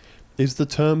country is the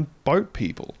term boat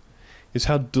people. Is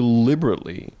how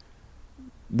deliberately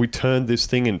we turned this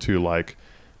thing into like,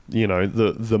 you know,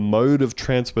 the mode of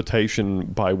transportation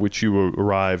by which you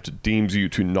arrived deems you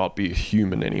to not be a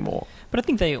human anymore. But I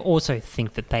think they also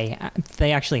think that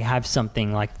they actually have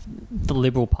something like the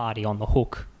Liberal Party on the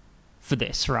hook for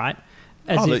this, right?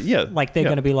 Like they're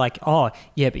going to be like, oh,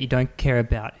 yeah, but you don't care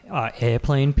about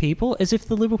airplane people. As if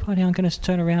the Liberal Party aren't going to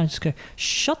turn around and just go,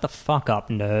 shut the fuck up,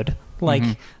 nerd. Like,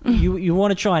 you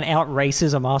want to try and out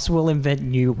racism us, we'll invent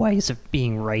new ways of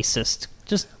being racist.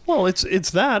 Well,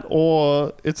 it's that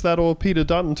or Peter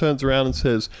Dutton turns around and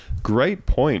says, "Great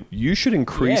point. You should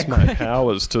increase my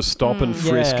powers to stop and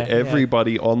frisk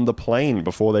everybody on the plane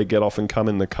before they get off and come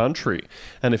in the country.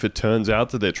 And if it turns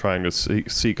out that they're trying to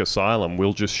seek asylum,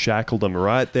 we'll just shackle them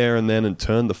right there and then and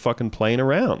turn the fucking plane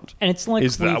around." And it's like,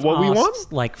 is that what we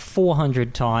want? Like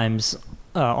 400 times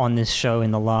on this show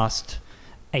in the last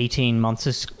 18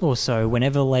 months or so,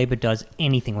 whenever Labor does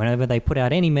anything, whenever they put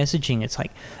out any messaging, it's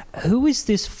like, who is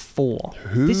this for?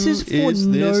 This is for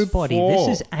nobody.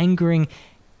 This is angering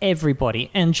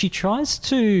everybody. And she tries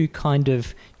to kind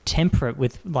of temper it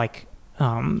with, like,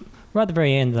 right at the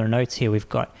very end of the notes here, we've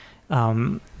got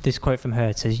this quote from her.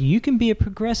 It says, "You can be a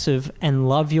progressive and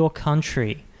love your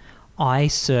country. I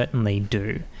certainly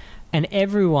do." And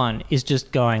everyone is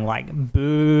just going like,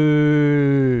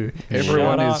 boo.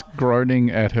 Everyone is groaning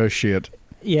at her shit.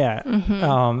 Yeah.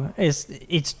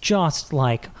 It's just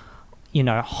like, you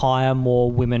know, hire more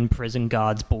women prison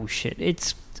guards bullshit.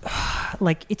 It's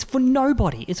like, it's for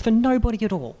nobody. It's for nobody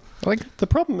at all. Like, the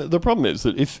problem is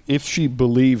that if she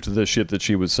believed the shit that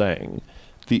she was saying,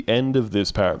 the end of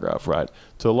this paragraph, right?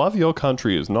 To love your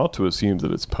country is not to assume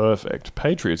that it's perfect.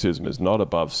 Patriotism is not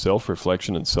above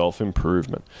self-reflection and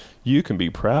self-improvement. You can be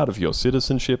proud of your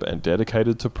citizenship and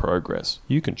dedicated to progress.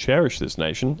 You can cherish this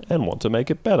nation and want to make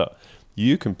it better.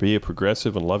 You can be a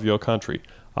progressive and love your country.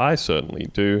 I certainly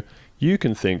do. You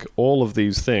can think all of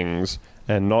these things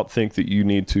and not think that you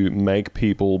need to make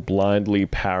people blindly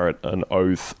parrot an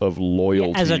oath of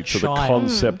loyalty to the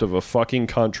concept of a fucking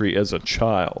country as a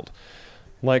child.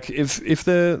 Like, if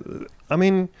they're... I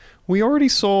mean, we already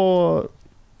saw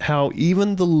how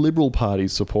even the Liberal Party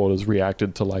supporters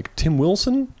reacted to, like, Tim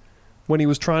Wilson when he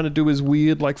was trying to do his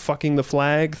weird, like, fucking the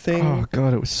flag thing. Oh,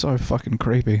 God, it was so fucking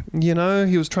creepy. You know,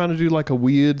 he was trying to do, like, a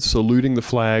weird saluting the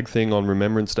flag thing on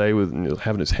Remembrance Day with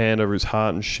having his hand over his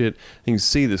heart and shit. And you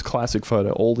see this classic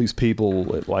photo, all these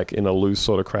people, like, in a loose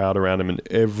sort of crowd around him, and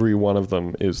every one of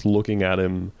them is looking at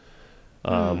him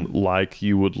like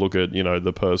you would look at, you know,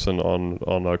 the person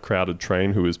on a crowded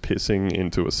train who is pissing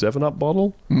into a 7-Up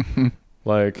bottle.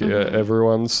 Like,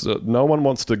 no one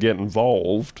wants to get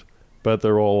involved, but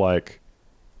they're all like,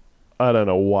 I don't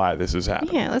know why this is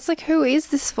happening. Yeah, it's like, who is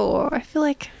this for? I feel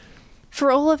like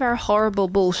for all of our horrible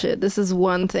bullshit, this is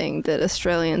one thing that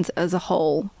Australians as a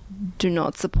whole do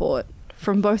not support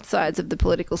from both sides of the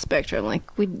political spectrum.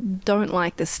 Like, we don't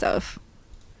like this stuff.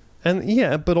 And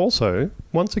yeah, but also,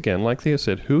 once again, like Thea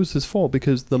said, who is this for?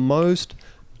 Because the most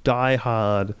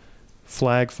die-hard,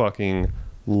 flag-fucking,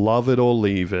 love it or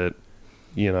leave it,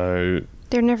 you know...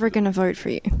 They're never going to vote for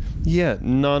you. Yeah,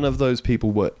 none of those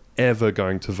people were ever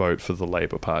going to vote for the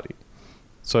Labor Party.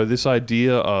 So this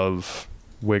idea of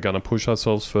we're going to push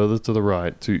ourselves further to the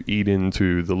right to eat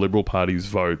into the Liberal Party's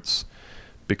votes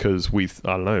because we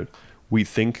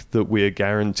think that we're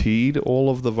guaranteed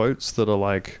all of the votes that are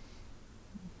like...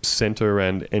 center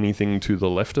and anything to the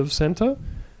left of center.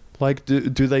 Like, do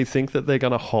they think that they're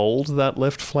going to hold that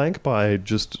left flank by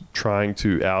just trying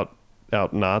to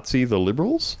out Nazi the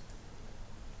Liberals?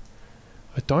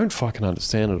 I don't fucking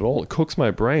understand it at all. It cooks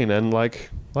my brain. And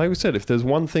like we said, if there's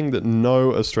one thing that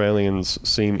no Australians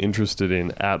seem interested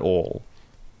in at all,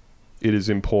 it is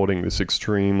importing this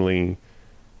extremely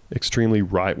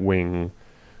right-wing,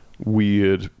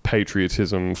 weird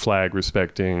patriotism, flag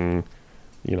respecting,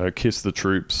 you know, kiss the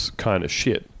troops kind of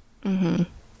shit.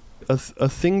 A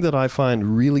thing that I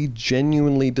find really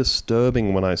genuinely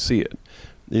disturbing when I see it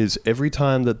is every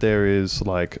time that there is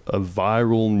like a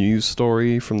viral news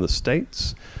story from the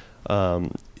States,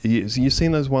 you've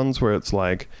seen those ones where it's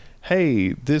like,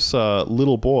 hey, this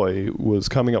little boy was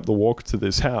coming up the walk to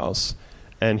this house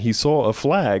and he saw a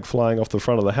flag flying off the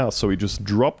front of the house, so he just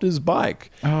dropped his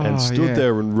bike and stood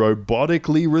there and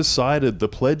robotically recited the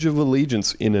Pledge of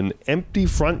Allegiance in an empty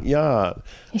front yard.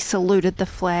 He saluted the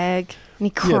flag and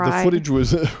he cried. Yeah,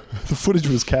 the footage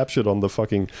was captured on the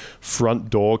fucking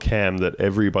front door cam that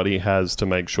everybody has to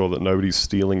make sure that nobody's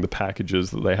stealing the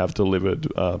packages that they have delivered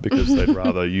because they'd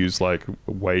rather use like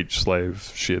wage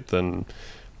slave shit than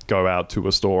go out to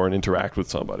a store and interact with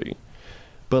somebody.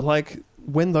 But like,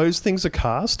 when those things are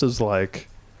cast as like,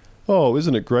 oh,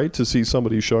 isn't it great to see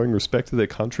somebody showing respect to their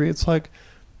country? It's like,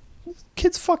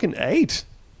 Kid's fucking 8.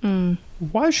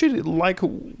 Why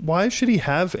should he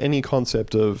have any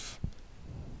concept of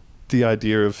the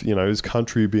idea of, you know, his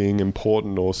country being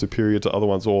important or superior to other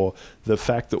ones, or the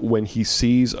fact that when he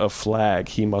sees a flag,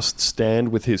 he must stand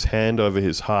with his hand over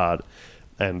his heart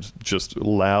and just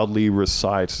loudly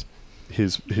recite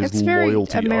his It's loyalty very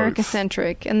oath.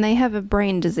 America-centric, and they have a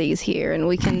brain disease here, and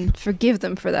we can forgive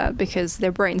them for that because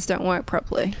their brains don't work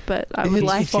properly. But I would It's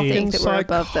like to think that we're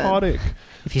above that. psychotic.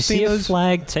 If you see a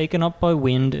flag taken up by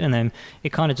wind and then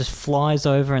it kind of just flies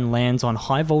over and lands on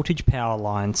high voltage power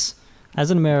lines, as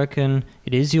an American,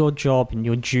 it is your job and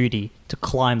your duty to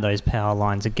climb those power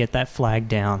lines and get that flag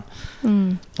down.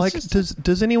 Like,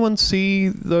 does anyone see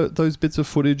those bits of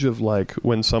footage of, like,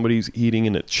 when somebody's eating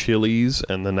in a Chili's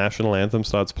and the national anthem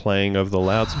starts playing over the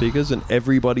loudspeakers and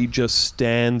everybody just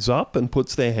stands up and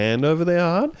puts their hand over their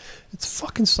heart? It's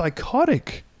fucking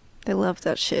psychotic. They love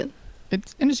that shit.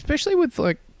 And especially with,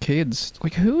 like, kids.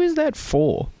 Like, who is that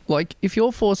for? Like, if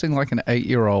you're forcing, like, an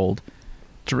 8-year-old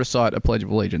to recite a Pledge of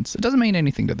Allegiance, it doesn't mean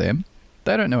anything to them.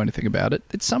 They don't know anything about it.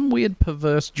 It's some weird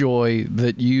perverse joy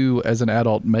that you, as an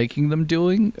adult, making them do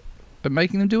it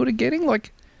and getting.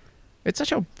 Like, it's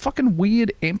such a fucking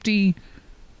weird, empty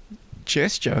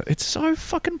gesture. It's so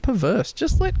fucking perverse.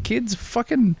 Just let kids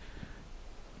fucking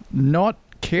not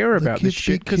care about this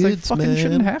shit because they fucking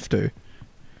shouldn't have to.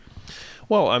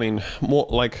 Well, I mean, more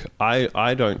like,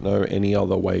 I don't know any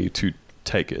other way to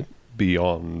take it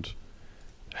beyond,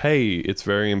 hey, it's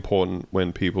very important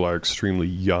when people are extremely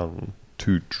young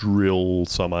to drill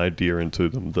some idea into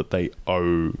them that they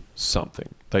owe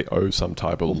something. They owe some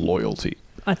type of loyalty.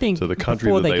 I think to the country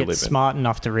before that they they get live in. smart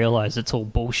enough to realize it's all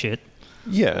bullshit.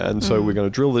 Yeah, and so we're going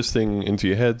to drill this thing into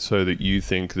your head so that you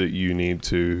think that you need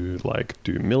to, like,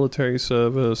 do military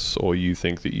service, or you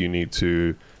think that you need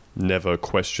to never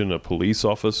question a police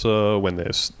officer when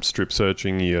they're strip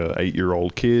searching your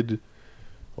 8-year-old kid,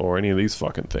 or any of these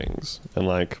fucking things. And,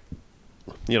 like,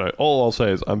 you know, all I'll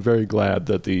say is I'm very glad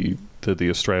that the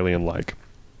Australian, like,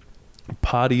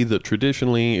 party that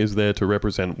traditionally is there to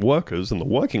represent workers and the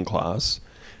working class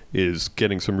is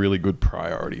getting some really good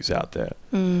priorities out there.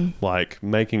 Like,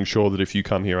 making sure that if you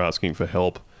come here asking for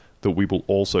help, that we will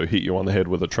also hit you on the head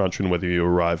with a truncheon whether you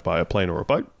arrive by a plane or a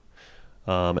boat.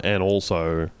 And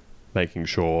also making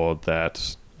sure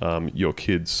that your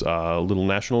kids are little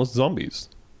nationalist zombies.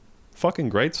 Fucking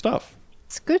great stuff.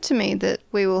 It's good to me that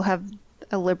we will have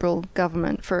a Liberal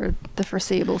government for the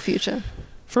foreseeable future.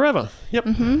 Forever. Yep.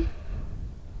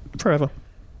 Forever.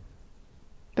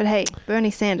 But hey, Bernie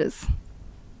Sanders.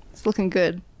 It's looking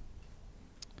good.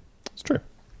 It's true.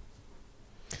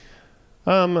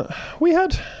 We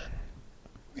had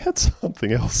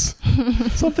something else.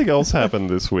 Something else happened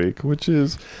this week, which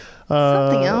is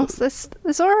Something else?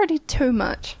 There's already too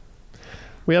much.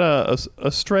 we had a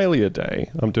Australia Day.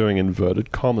 I'm doing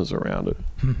inverted commas around it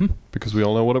because we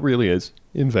all know what it really is.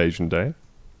 Invasion Day,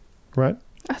 right?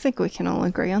 I think we can all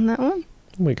agree on that one.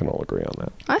 We can all agree on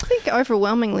that. I think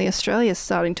overwhelmingly Australia's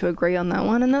starting to agree on that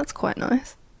one, and that's quite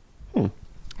nice.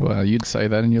 Well, you'd say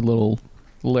that in your little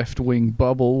left-wing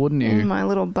bubble, wouldn't you? In my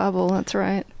little bubble, that's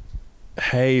right.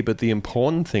 Hey, but the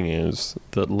important thing is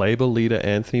that Labour leader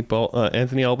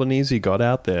Anthony Albanese got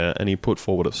out there and he put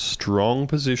forward a strong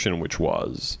position, which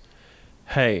was,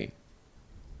 hey,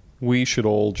 we should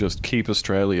all just keep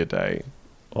Australia Day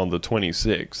on the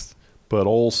 26th, but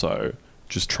also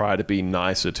just try to be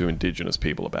nicer to Indigenous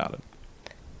people about it.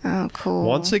 Oh, cool.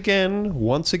 Once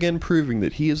again proving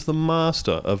that he is the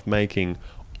master of making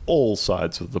all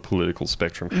sides of the political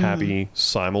spectrum happy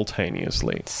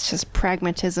simultaneously. It's just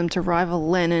pragmatism to rival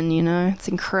Lenin, you know? It's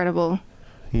incredible.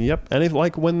 Yep. And if,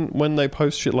 like, when they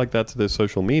post shit like that to their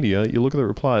social media, you look at the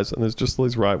replies and there's just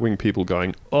these right-wing people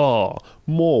going, oh,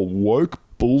 more woke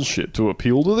bullshit to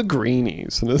appeal to the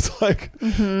greenies. And it's like,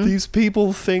 these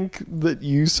people think that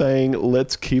you saying,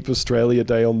 let's keep Australia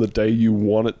Day on the day you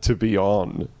want it to be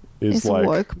on is It's like...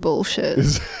 woke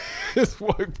bullshit. It's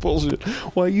woke bullshit.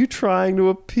 Why are you trying to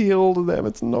appeal to them?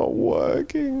 It's not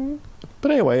working.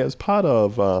 But anyway, as part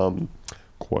of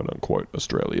quote-unquote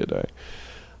Australia Day,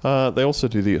 they also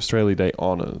do the Australia Day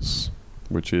Honours,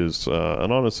 which is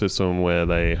an honour system where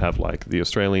they have, like, the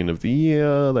Australian of the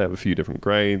Year. They have a few different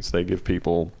grades. They give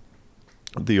people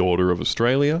the Order of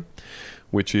Australia,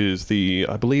 which is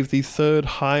I believe the third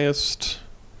highest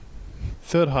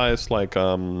like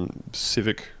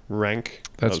civic rank.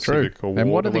 That's true. Civic award,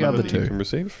 And what are or the whatever other that you two? can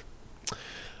receive?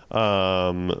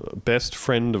 Best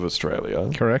Friend of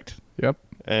Australia Correct. Yep.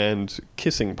 and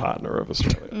Kissing Partner of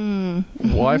Australia.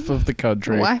 Wife of the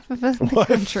country. Wife of the Wife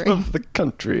country. of the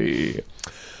country.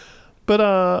 But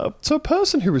so a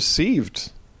person who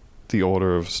received the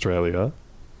Order of Australia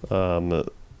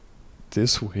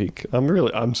this week. I'm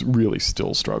really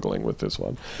still struggling with this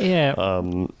one. Yeah.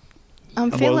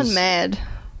 I'm feeling mad.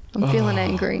 I'm feeling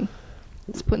angry.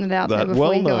 Just putting it out there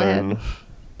before you go ahead.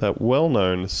 That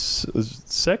well-known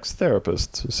sex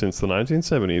therapist since the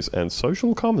 1970s and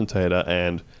social commentator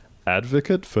and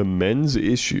advocate for men's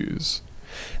issues.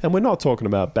 And we're not talking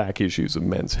about back issues of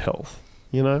men's health,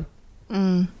 you know?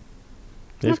 I'm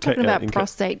talking about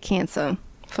prostate cancer,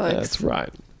 folks. That's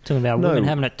right. Talking about women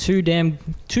having it too damn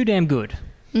good.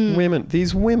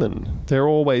 These women, they're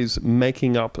always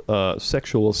making up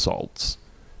sexual assaults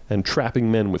and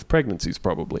trapping men with pregnancies,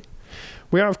 probably.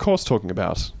 We are, of course, talking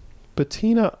about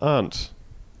Bettina Arndt.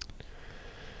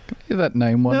 Can I hear that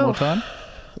name one more time?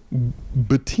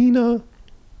 Bettina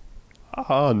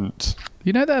Arndt.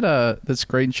 You know that the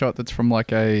screenshot that's from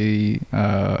like a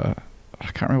I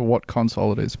can't remember what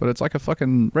console it is, but it's like a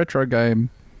fucking retro game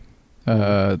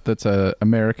that's a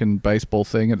American baseball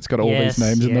thing, and it's got all these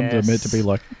names in them that are meant to be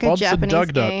like a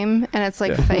Japanese game, and it's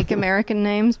like fake American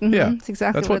names. Mm-hmm. Yeah, it's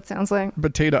exactly what it sounds like.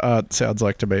 Bettina Arndt sounds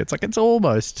like to me. It's like it's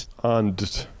almost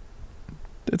Arndt.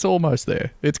 It's almost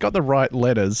there. It's got the right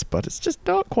letters, but it's just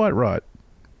not quite right.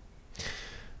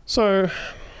 So,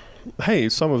 hey,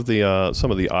 some of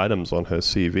the items on her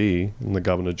CV in the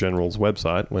Governor General's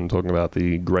website, when talking about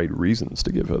the great reasons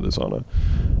to give her this honor,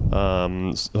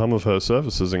 some of her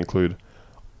services include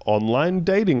online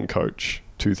dating coach,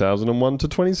 2001 to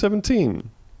 2017.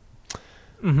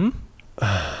 Mm-hmm.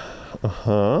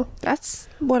 That's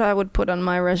what I would put on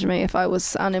my resume if I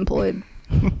was unemployed.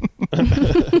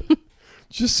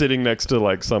 Just sitting next to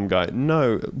like some guy.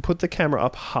 No, put the camera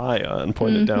up higher and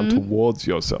point it down towards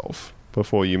yourself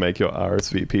before you make your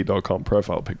RSVP.com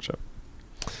profile picture.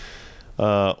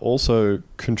 Also,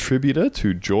 contributor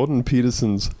to Jordan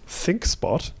Peterson's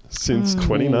ThinkSpot since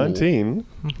 2019.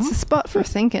 It's a spot for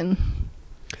thinking.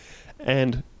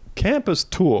 And campus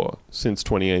tour since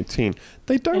 2018.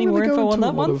 They don't Any really more go info into on that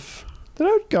a lot one? of. They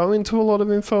don't go into a lot of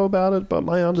info about it, but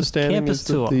my understanding is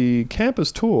that the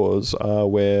campus tours are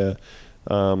where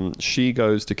she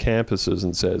goes to campuses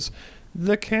and says,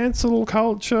 the cancel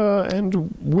culture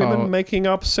and women making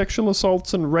up sexual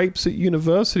assaults and rapes at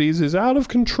universities is out of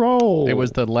control. It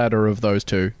was the latter of those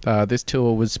two. This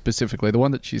tour was specifically, the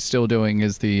one that she's still doing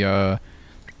is the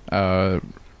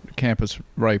campus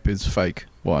rape is fake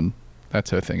one.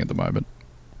 That's her thing at the moment.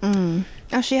 Oh,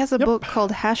 she has a book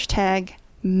called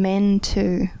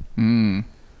 #Men2.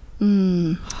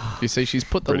 You see, she's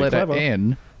put the Pretty letter clever.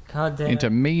 N God damn into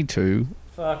it. Me Too,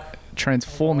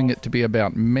 transforming it to be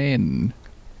about men.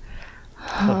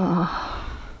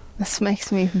 This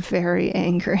makes me very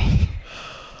angry.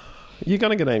 You're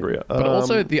going to get angrier. But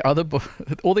also the other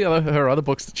her other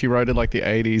books that she wrote in like the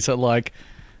 80s are like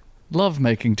love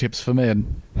making tips for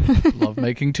men, love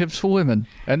making tips for women.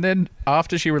 And then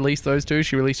after she released those two,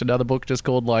 she released another book just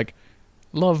called like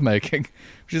Love Making.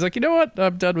 She's like, you know what?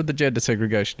 I'm done with the gender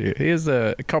segregation here. Here's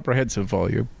a comprehensive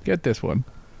volume. Get this one.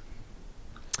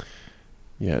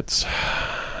 Yeah, it's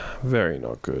very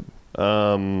not good.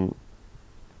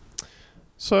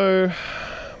 So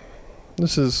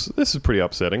this is pretty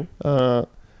upsetting.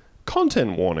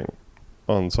 Content warning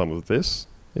on some of this,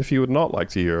 if you would not like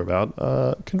to hear about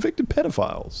convicted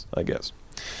pedophiles, I guess.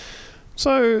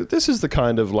 So this is the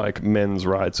kind of like men's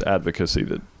rights advocacy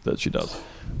that she does.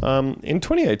 In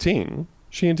 2018,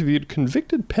 she interviewed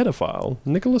convicted pedophile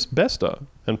Nicholas Bester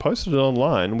and posted it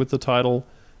online with the title,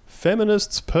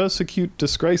 Feminists Persecute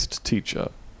Disgraced Teacher.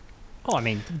 Oh, I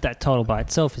mean, that title by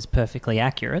itself is perfectly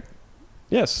accurate.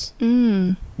 Yes.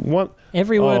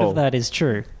 Every word of that is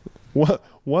true.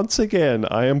 Once again,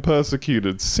 I am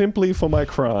persecuted simply for my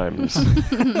crimes.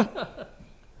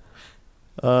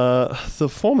 The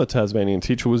former Tasmanian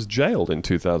teacher was jailed in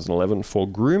 2011 for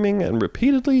grooming and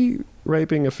repeatedly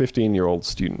raping a 15-year-old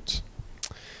student.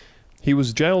 He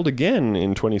was jailed again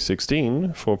in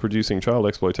 2016 for producing child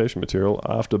exploitation material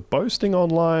after boasting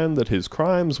online that his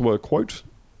crimes were, quote,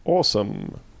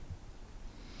 awesome.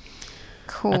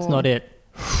 Cool. That's not it.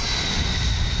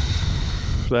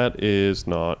 That is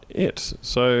not it.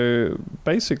 So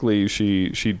basically she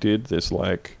did this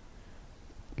like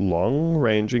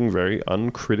long-ranging, very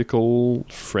uncritical,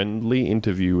 friendly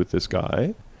interview with this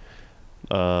guy,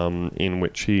 in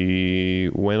which he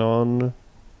went on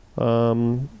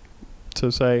to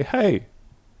say, hey,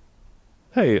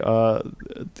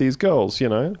 these girls, you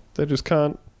know, they just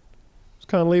can't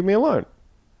leave me alone.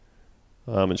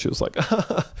 And she was like,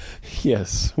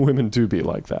 yes, women do be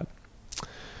like that.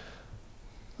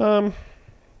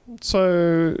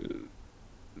 So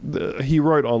he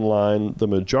wrote online, "The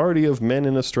majority of men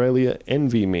in Australia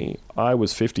envy me. I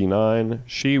was 59.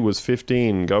 She was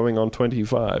 15, going on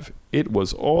 25. It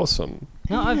was awesome."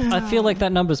 No, I feel like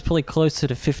that number's probably closer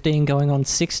to 15 going on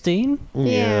 16.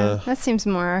 Yeah, that seems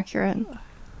more accurate.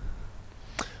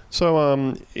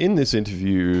 So, in this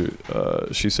interview,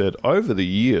 she said, "Over the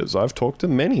years, I've talked to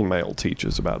many male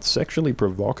teachers about sexually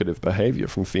provocative behavior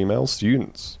from female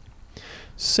students.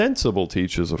 Sensible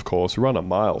teachers, of course, run a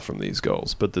mile from these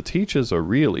girls, but the teachers are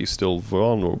really still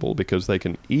vulnerable because they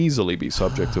can easily be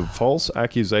subject to false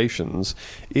accusations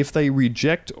if they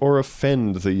reject or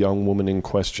offend the young woman in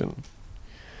question.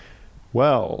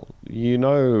 Well, you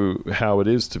know how it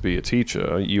is to be a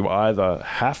teacher. You either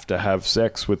have to have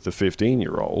sex with the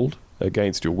 15-year-old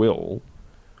against your will,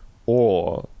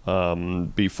 or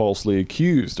be falsely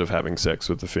accused of having sex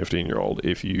with the 15-year-old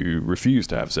if you refuse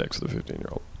to have sex with the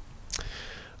 15-year-old.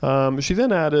 She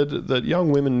then added that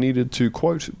young women needed to,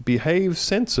 quote, behave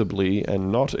sensibly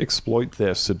and not exploit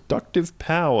their seductive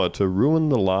power to ruin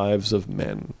the lives of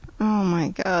men. Oh my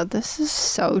god, this is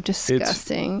so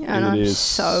disgusting. And I'm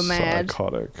so mad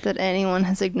psychotic that anyone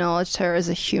has acknowledged her as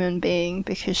a human being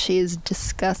because she is a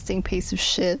disgusting piece of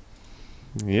shit.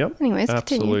 Yep. Anyways,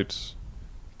 absolute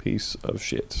piece of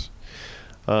shit.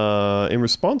 In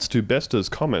response to Bester's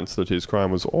comments that his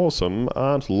crime was awesome,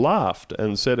 Arndt laughed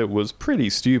and said it was pretty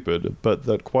stupid, but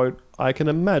that, quote, I can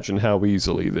imagine how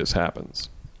easily this happens.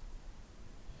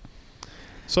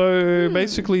 So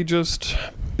basically just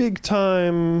big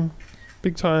time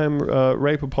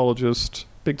rape apologist,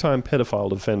 big time pedophile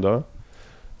defender,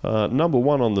 number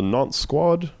one on the nonce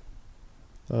squad,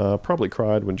 probably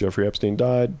cried when Jeffrey Epstein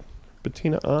died,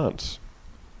 Bettina Arndt.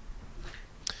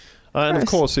 And of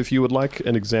course, if you would like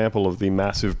an example of the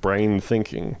massive brain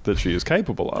thinking that she is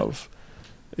capable of,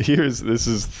 this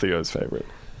is Theo's favorite.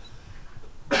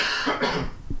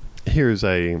 Here's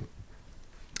a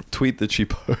tweet that she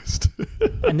posted.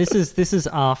 And this is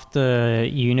after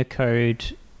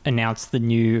Unicode announced the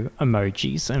new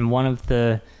emojis, and one of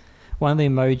the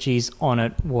emojis on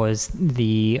it was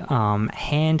the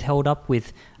hand held up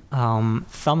with thumb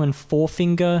and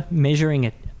forefinger measuring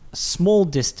a small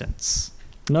distance.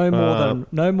 No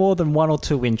more than 1 or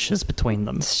 2 inches between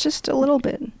them. It's just a little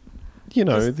bit. You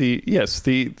know,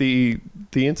 the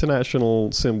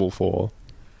international symbol for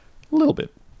a little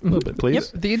bit. A little bit,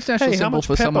 please. Yep, the international symbol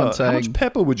for someone saying... How much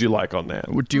pepper would you like on that?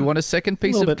 Do you want a second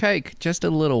piece of cake? Just a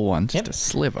little one. Just a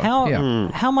sliver.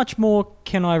 How much more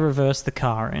can I reverse the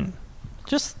car in?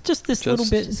 Just this little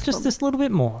bit. Just this little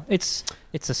bit more. It's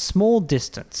a small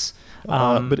distance.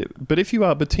 But if you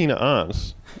are Bettina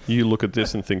Arndt, you look at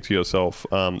this and think to yourself,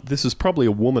 this is probably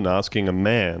a woman asking a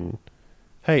man,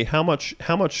 hey, how much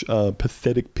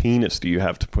pathetic penis do you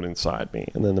have to put inside me?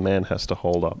 And then the man has to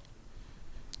hold up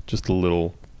just a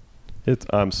little.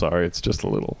 I'm sorry, it's just a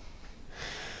little.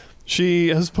 She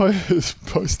has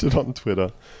posted on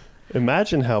Twitter,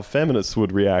 imagine how feminists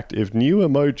would react if new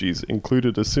emojis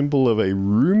included a symbol of a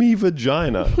roomy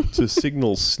vagina to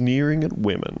signal sneering at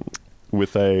women,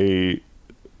 with a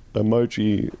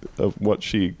emoji of what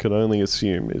she can only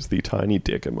assume is the tiny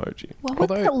dick emoji. What would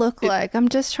that look like? I'm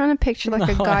just trying to picture like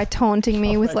a guy taunting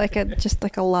me with like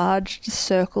a large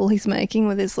circle he's making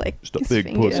with his like just a his big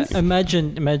fingers. pussy.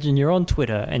 Imagine you're on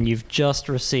Twitter and you've just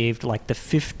received like the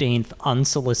 15th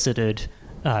unsolicited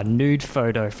nude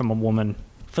photo from a woman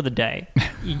for the day.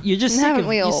 You're just sick of,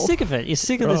 you're sick of it. You're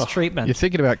sick of this treatment. You're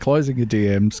thinking about closing your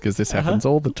DMs because this happens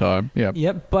all the time. Yeah.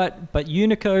 Yep. But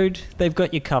Unicode, they've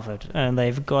got you covered, and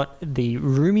they've got the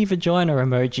roomy vagina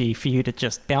emoji for you to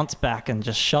just bounce back and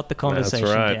just shut the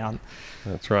conversation down.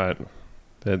 That's right.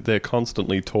 They're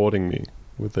constantly taunting me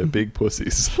with their big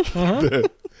pussies. How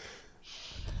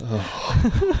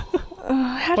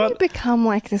do you become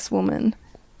like this woman?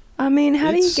 I mean,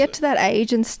 how do you get to that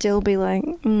age and still be like,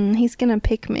 he's going to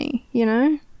pick me, you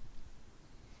know?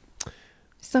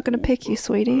 He's not going to pick you,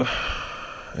 sweetie.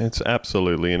 It's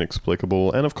absolutely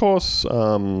inexplicable. And of course,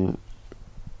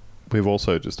 we've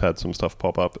also just had some stuff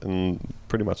pop up in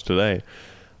pretty much today.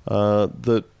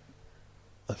 That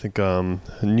I think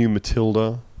New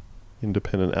Matilda,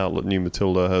 independent outlet New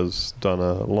Matilda, has done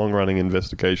a long-running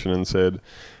investigation and said,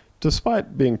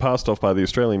 despite being passed off by the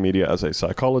Australian media as a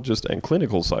psychologist and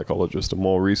clinical psychologist, and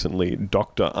more recently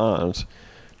Dr. Arndt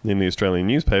in the Australian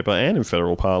newspaper and in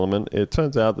federal parliament, it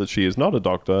turns out that she is not a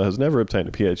doctor, has never obtained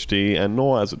a PhD, and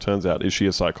nor, as it turns out, is she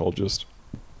a psychologist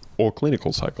or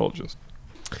clinical psychologist.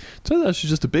 Turns out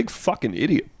she's just a big fucking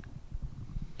idiot.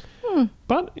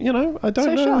 But, you know, I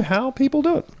don't know how people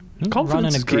do it. Confidence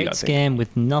Running a is great key, I think. scam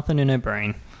with nothing in her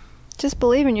brain. Just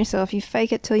believe in yourself. You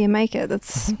fake it till you make it.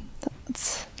 That's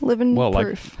living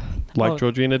proof. Like Oh.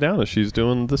 Georgina Downer, she's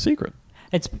doing The Secret.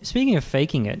 It's speaking of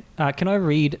faking it. Can I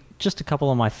read just a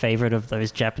couple of my favorite of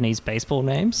those Japanese baseball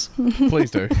names?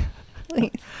 Please do.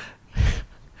 Please.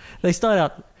 They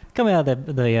come out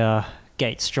of the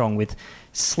gate strong with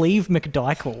Sleeve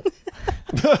McDykel,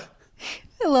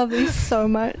 I love these so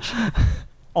much.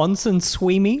 Onsen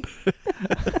Sweemy,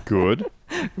 Good.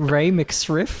 Ray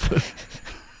McSriff,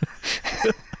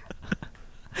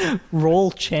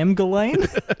 Raul Chamberlain,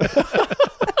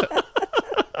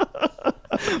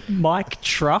 Mike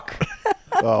Truck.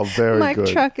 Oh, very Mike good.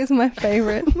 Truck is my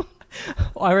favorite.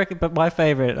 I reckon, but my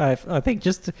favorite, I think,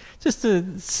 just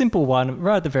a simple one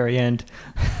right at the very end.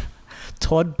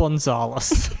 Todd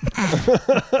Bonzales.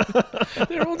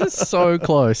 They're all just so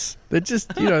close. They're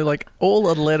just, like all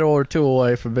a letter or two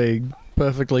away from being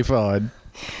perfectly fine.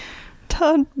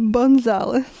 Todd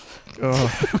Bonzales.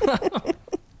 Oh,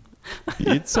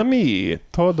 It's a me,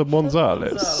 Todd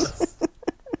Gonzalez.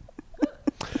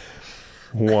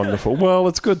 Wonderful. Well,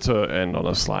 it's good to end on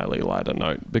a slightly lighter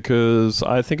note because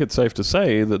I think it's safe to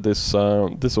say that this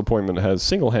appointment has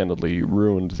single-handedly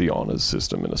ruined the honours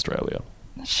system in Australia.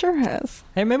 It sure has.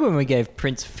 Hey, remember when we gave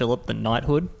Prince Philip the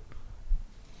knighthood?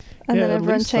 And Yeah, then at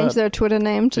everyone least changed that- their Twitter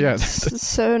name to Yeah.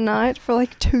 Sir Knight for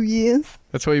like 2 years.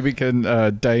 that's why you became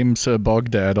Dame Sir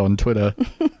Bogdad on Twitter.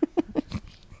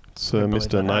 Sir believe Mr.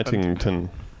 that happened. Knightington.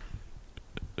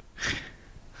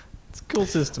 It's a cool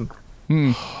system.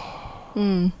 Hmm.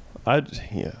 I don't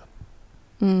get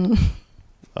it.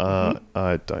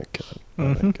 I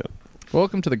don't get it.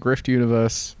 Welcome to the Grift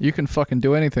universe. You can fucking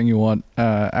do anything you want.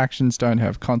 Actions don't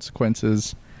have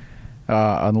consequences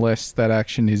unless that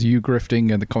action is you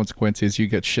grifting and the consequence is you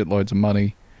get shitloads of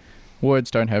money.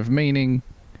 Words don't have meaning.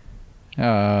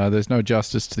 There's no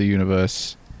justice to the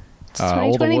universe. It's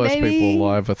All the 2020, worst baby. people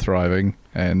alive are thriving.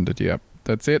 And,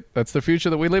 that's it. That's the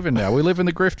future that we live in now. We live in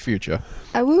the grift future.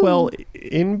 Awoo. Well,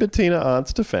 in Bettina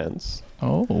Arndt's defense,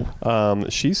 Oh.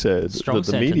 she said Strong that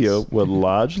the media sentence. were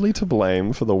largely to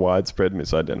blame for the widespread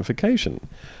misidentification.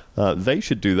 They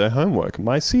should do their homework.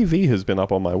 My CV has been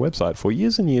up on my website for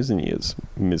years and years and years,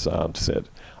 Ms. Arndt said.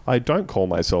 I don't call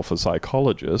myself a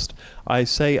psychologist. I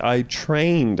say I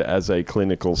trained as a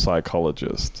clinical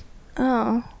psychologist.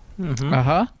 Oh,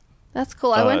 Uh-huh. that's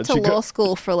cool. I went to she law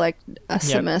school for like a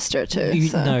semester too. You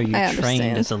so know you I trained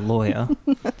understand. as a lawyer.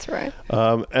 That's right.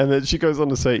 And then she goes on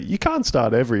to say, you can't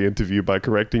start every interview by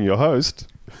correcting your host.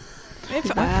 I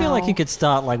feel like Wow. you could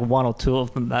start like one or two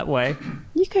of them that way.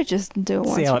 You could just do it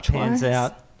once See how or it pans twice.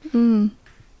 out.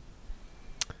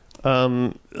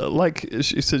 Like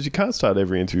she says, you can't start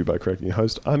every interview by correcting your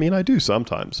host. I mean, I do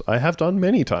sometimes. I have done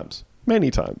many times.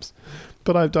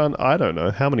 But I've done, I don't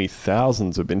know how many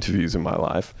thousands of interviews in my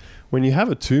life. When you have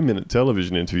a 2-minute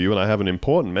television interview and I have an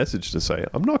important message to say,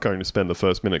 I'm not going to spend the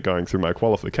first minute going through my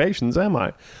qualifications, am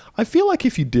I? I feel like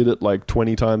if you did it like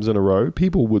 20 times in a row,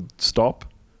 people would stop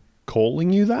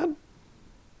calling you that.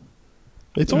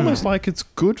 It's almost like it's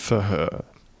good for her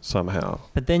somehow.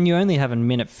 But then you only have a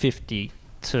minute 50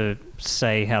 to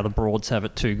say how the Broads have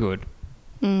it too good.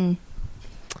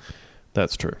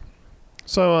 That's true.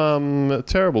 So,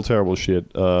 terrible, terrible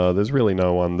shit. There's really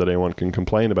no one that anyone can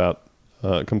complain to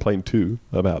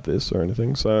about this or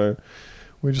anything. So,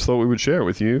 we just thought we would share it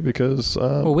with you because.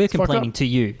 Well, we're it's fucked complaining up. to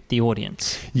you, the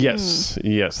audience. Yes,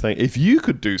 yes. If you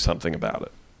could do something about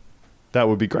it, that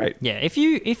would be great. Yeah, if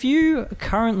you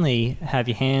currently have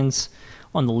your hands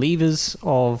on the levers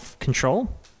of control,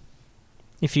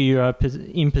 if you are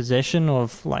in possession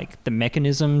of like the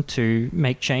mechanism to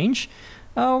make change,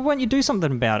 why don't you do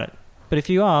something about it? But if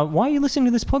you are, why are you listening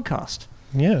to this podcast?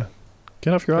 Yeah,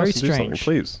 get off your Very ass and do something, strange.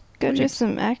 please. Go do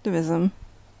some activism.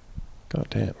 God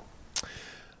damn.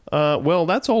 Well,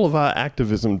 that's all of our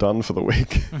activism done for the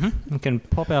week. We can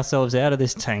pop ourselves out of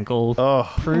this tank all Oh,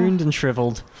 pruned and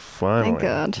shriveled. finally.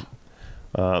 Thank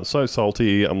God. So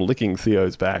salty. I'm licking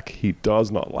Theo's back. He does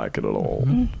not like it at all.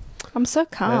 I'm so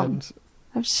calm. And,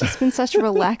 It's just been such a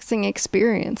relaxing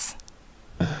experience.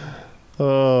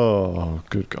 oh,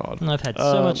 good God. And I've had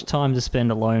so much time to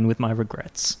spend alone with my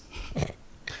regrets.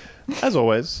 As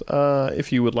always,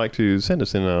 if you would like to send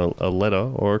us in a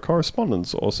letter or a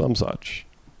correspondence or some such,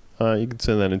 you can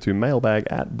send that into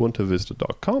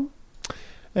mailbag@buntavista.com.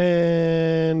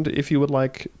 And if you would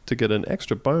like to get an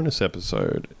extra bonus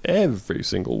episode every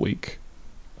single week,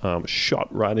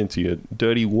 shot right into your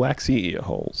dirty, waxy ear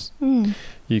holes,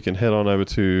 you can head on over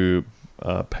to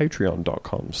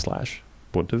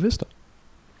patreon.com/buntavista.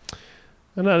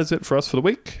 And that is it for us for the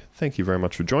week. Thank you very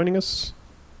much for joining us.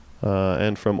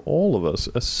 And from all of us,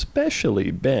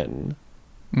 especially Ben,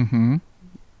 Mm-hmm.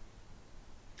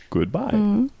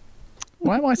 goodbye.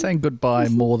 Why am I saying goodbye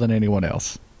more than anyone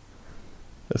else?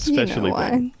 Especially you know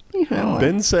Ben. why. You know why.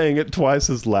 Ben's saying it twice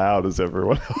as loud as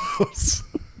everyone else.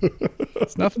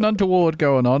 There's nothing untoward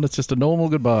going on. It's just a normal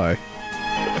goodbye.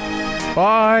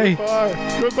 Bye.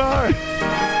 Bye. Goodbye.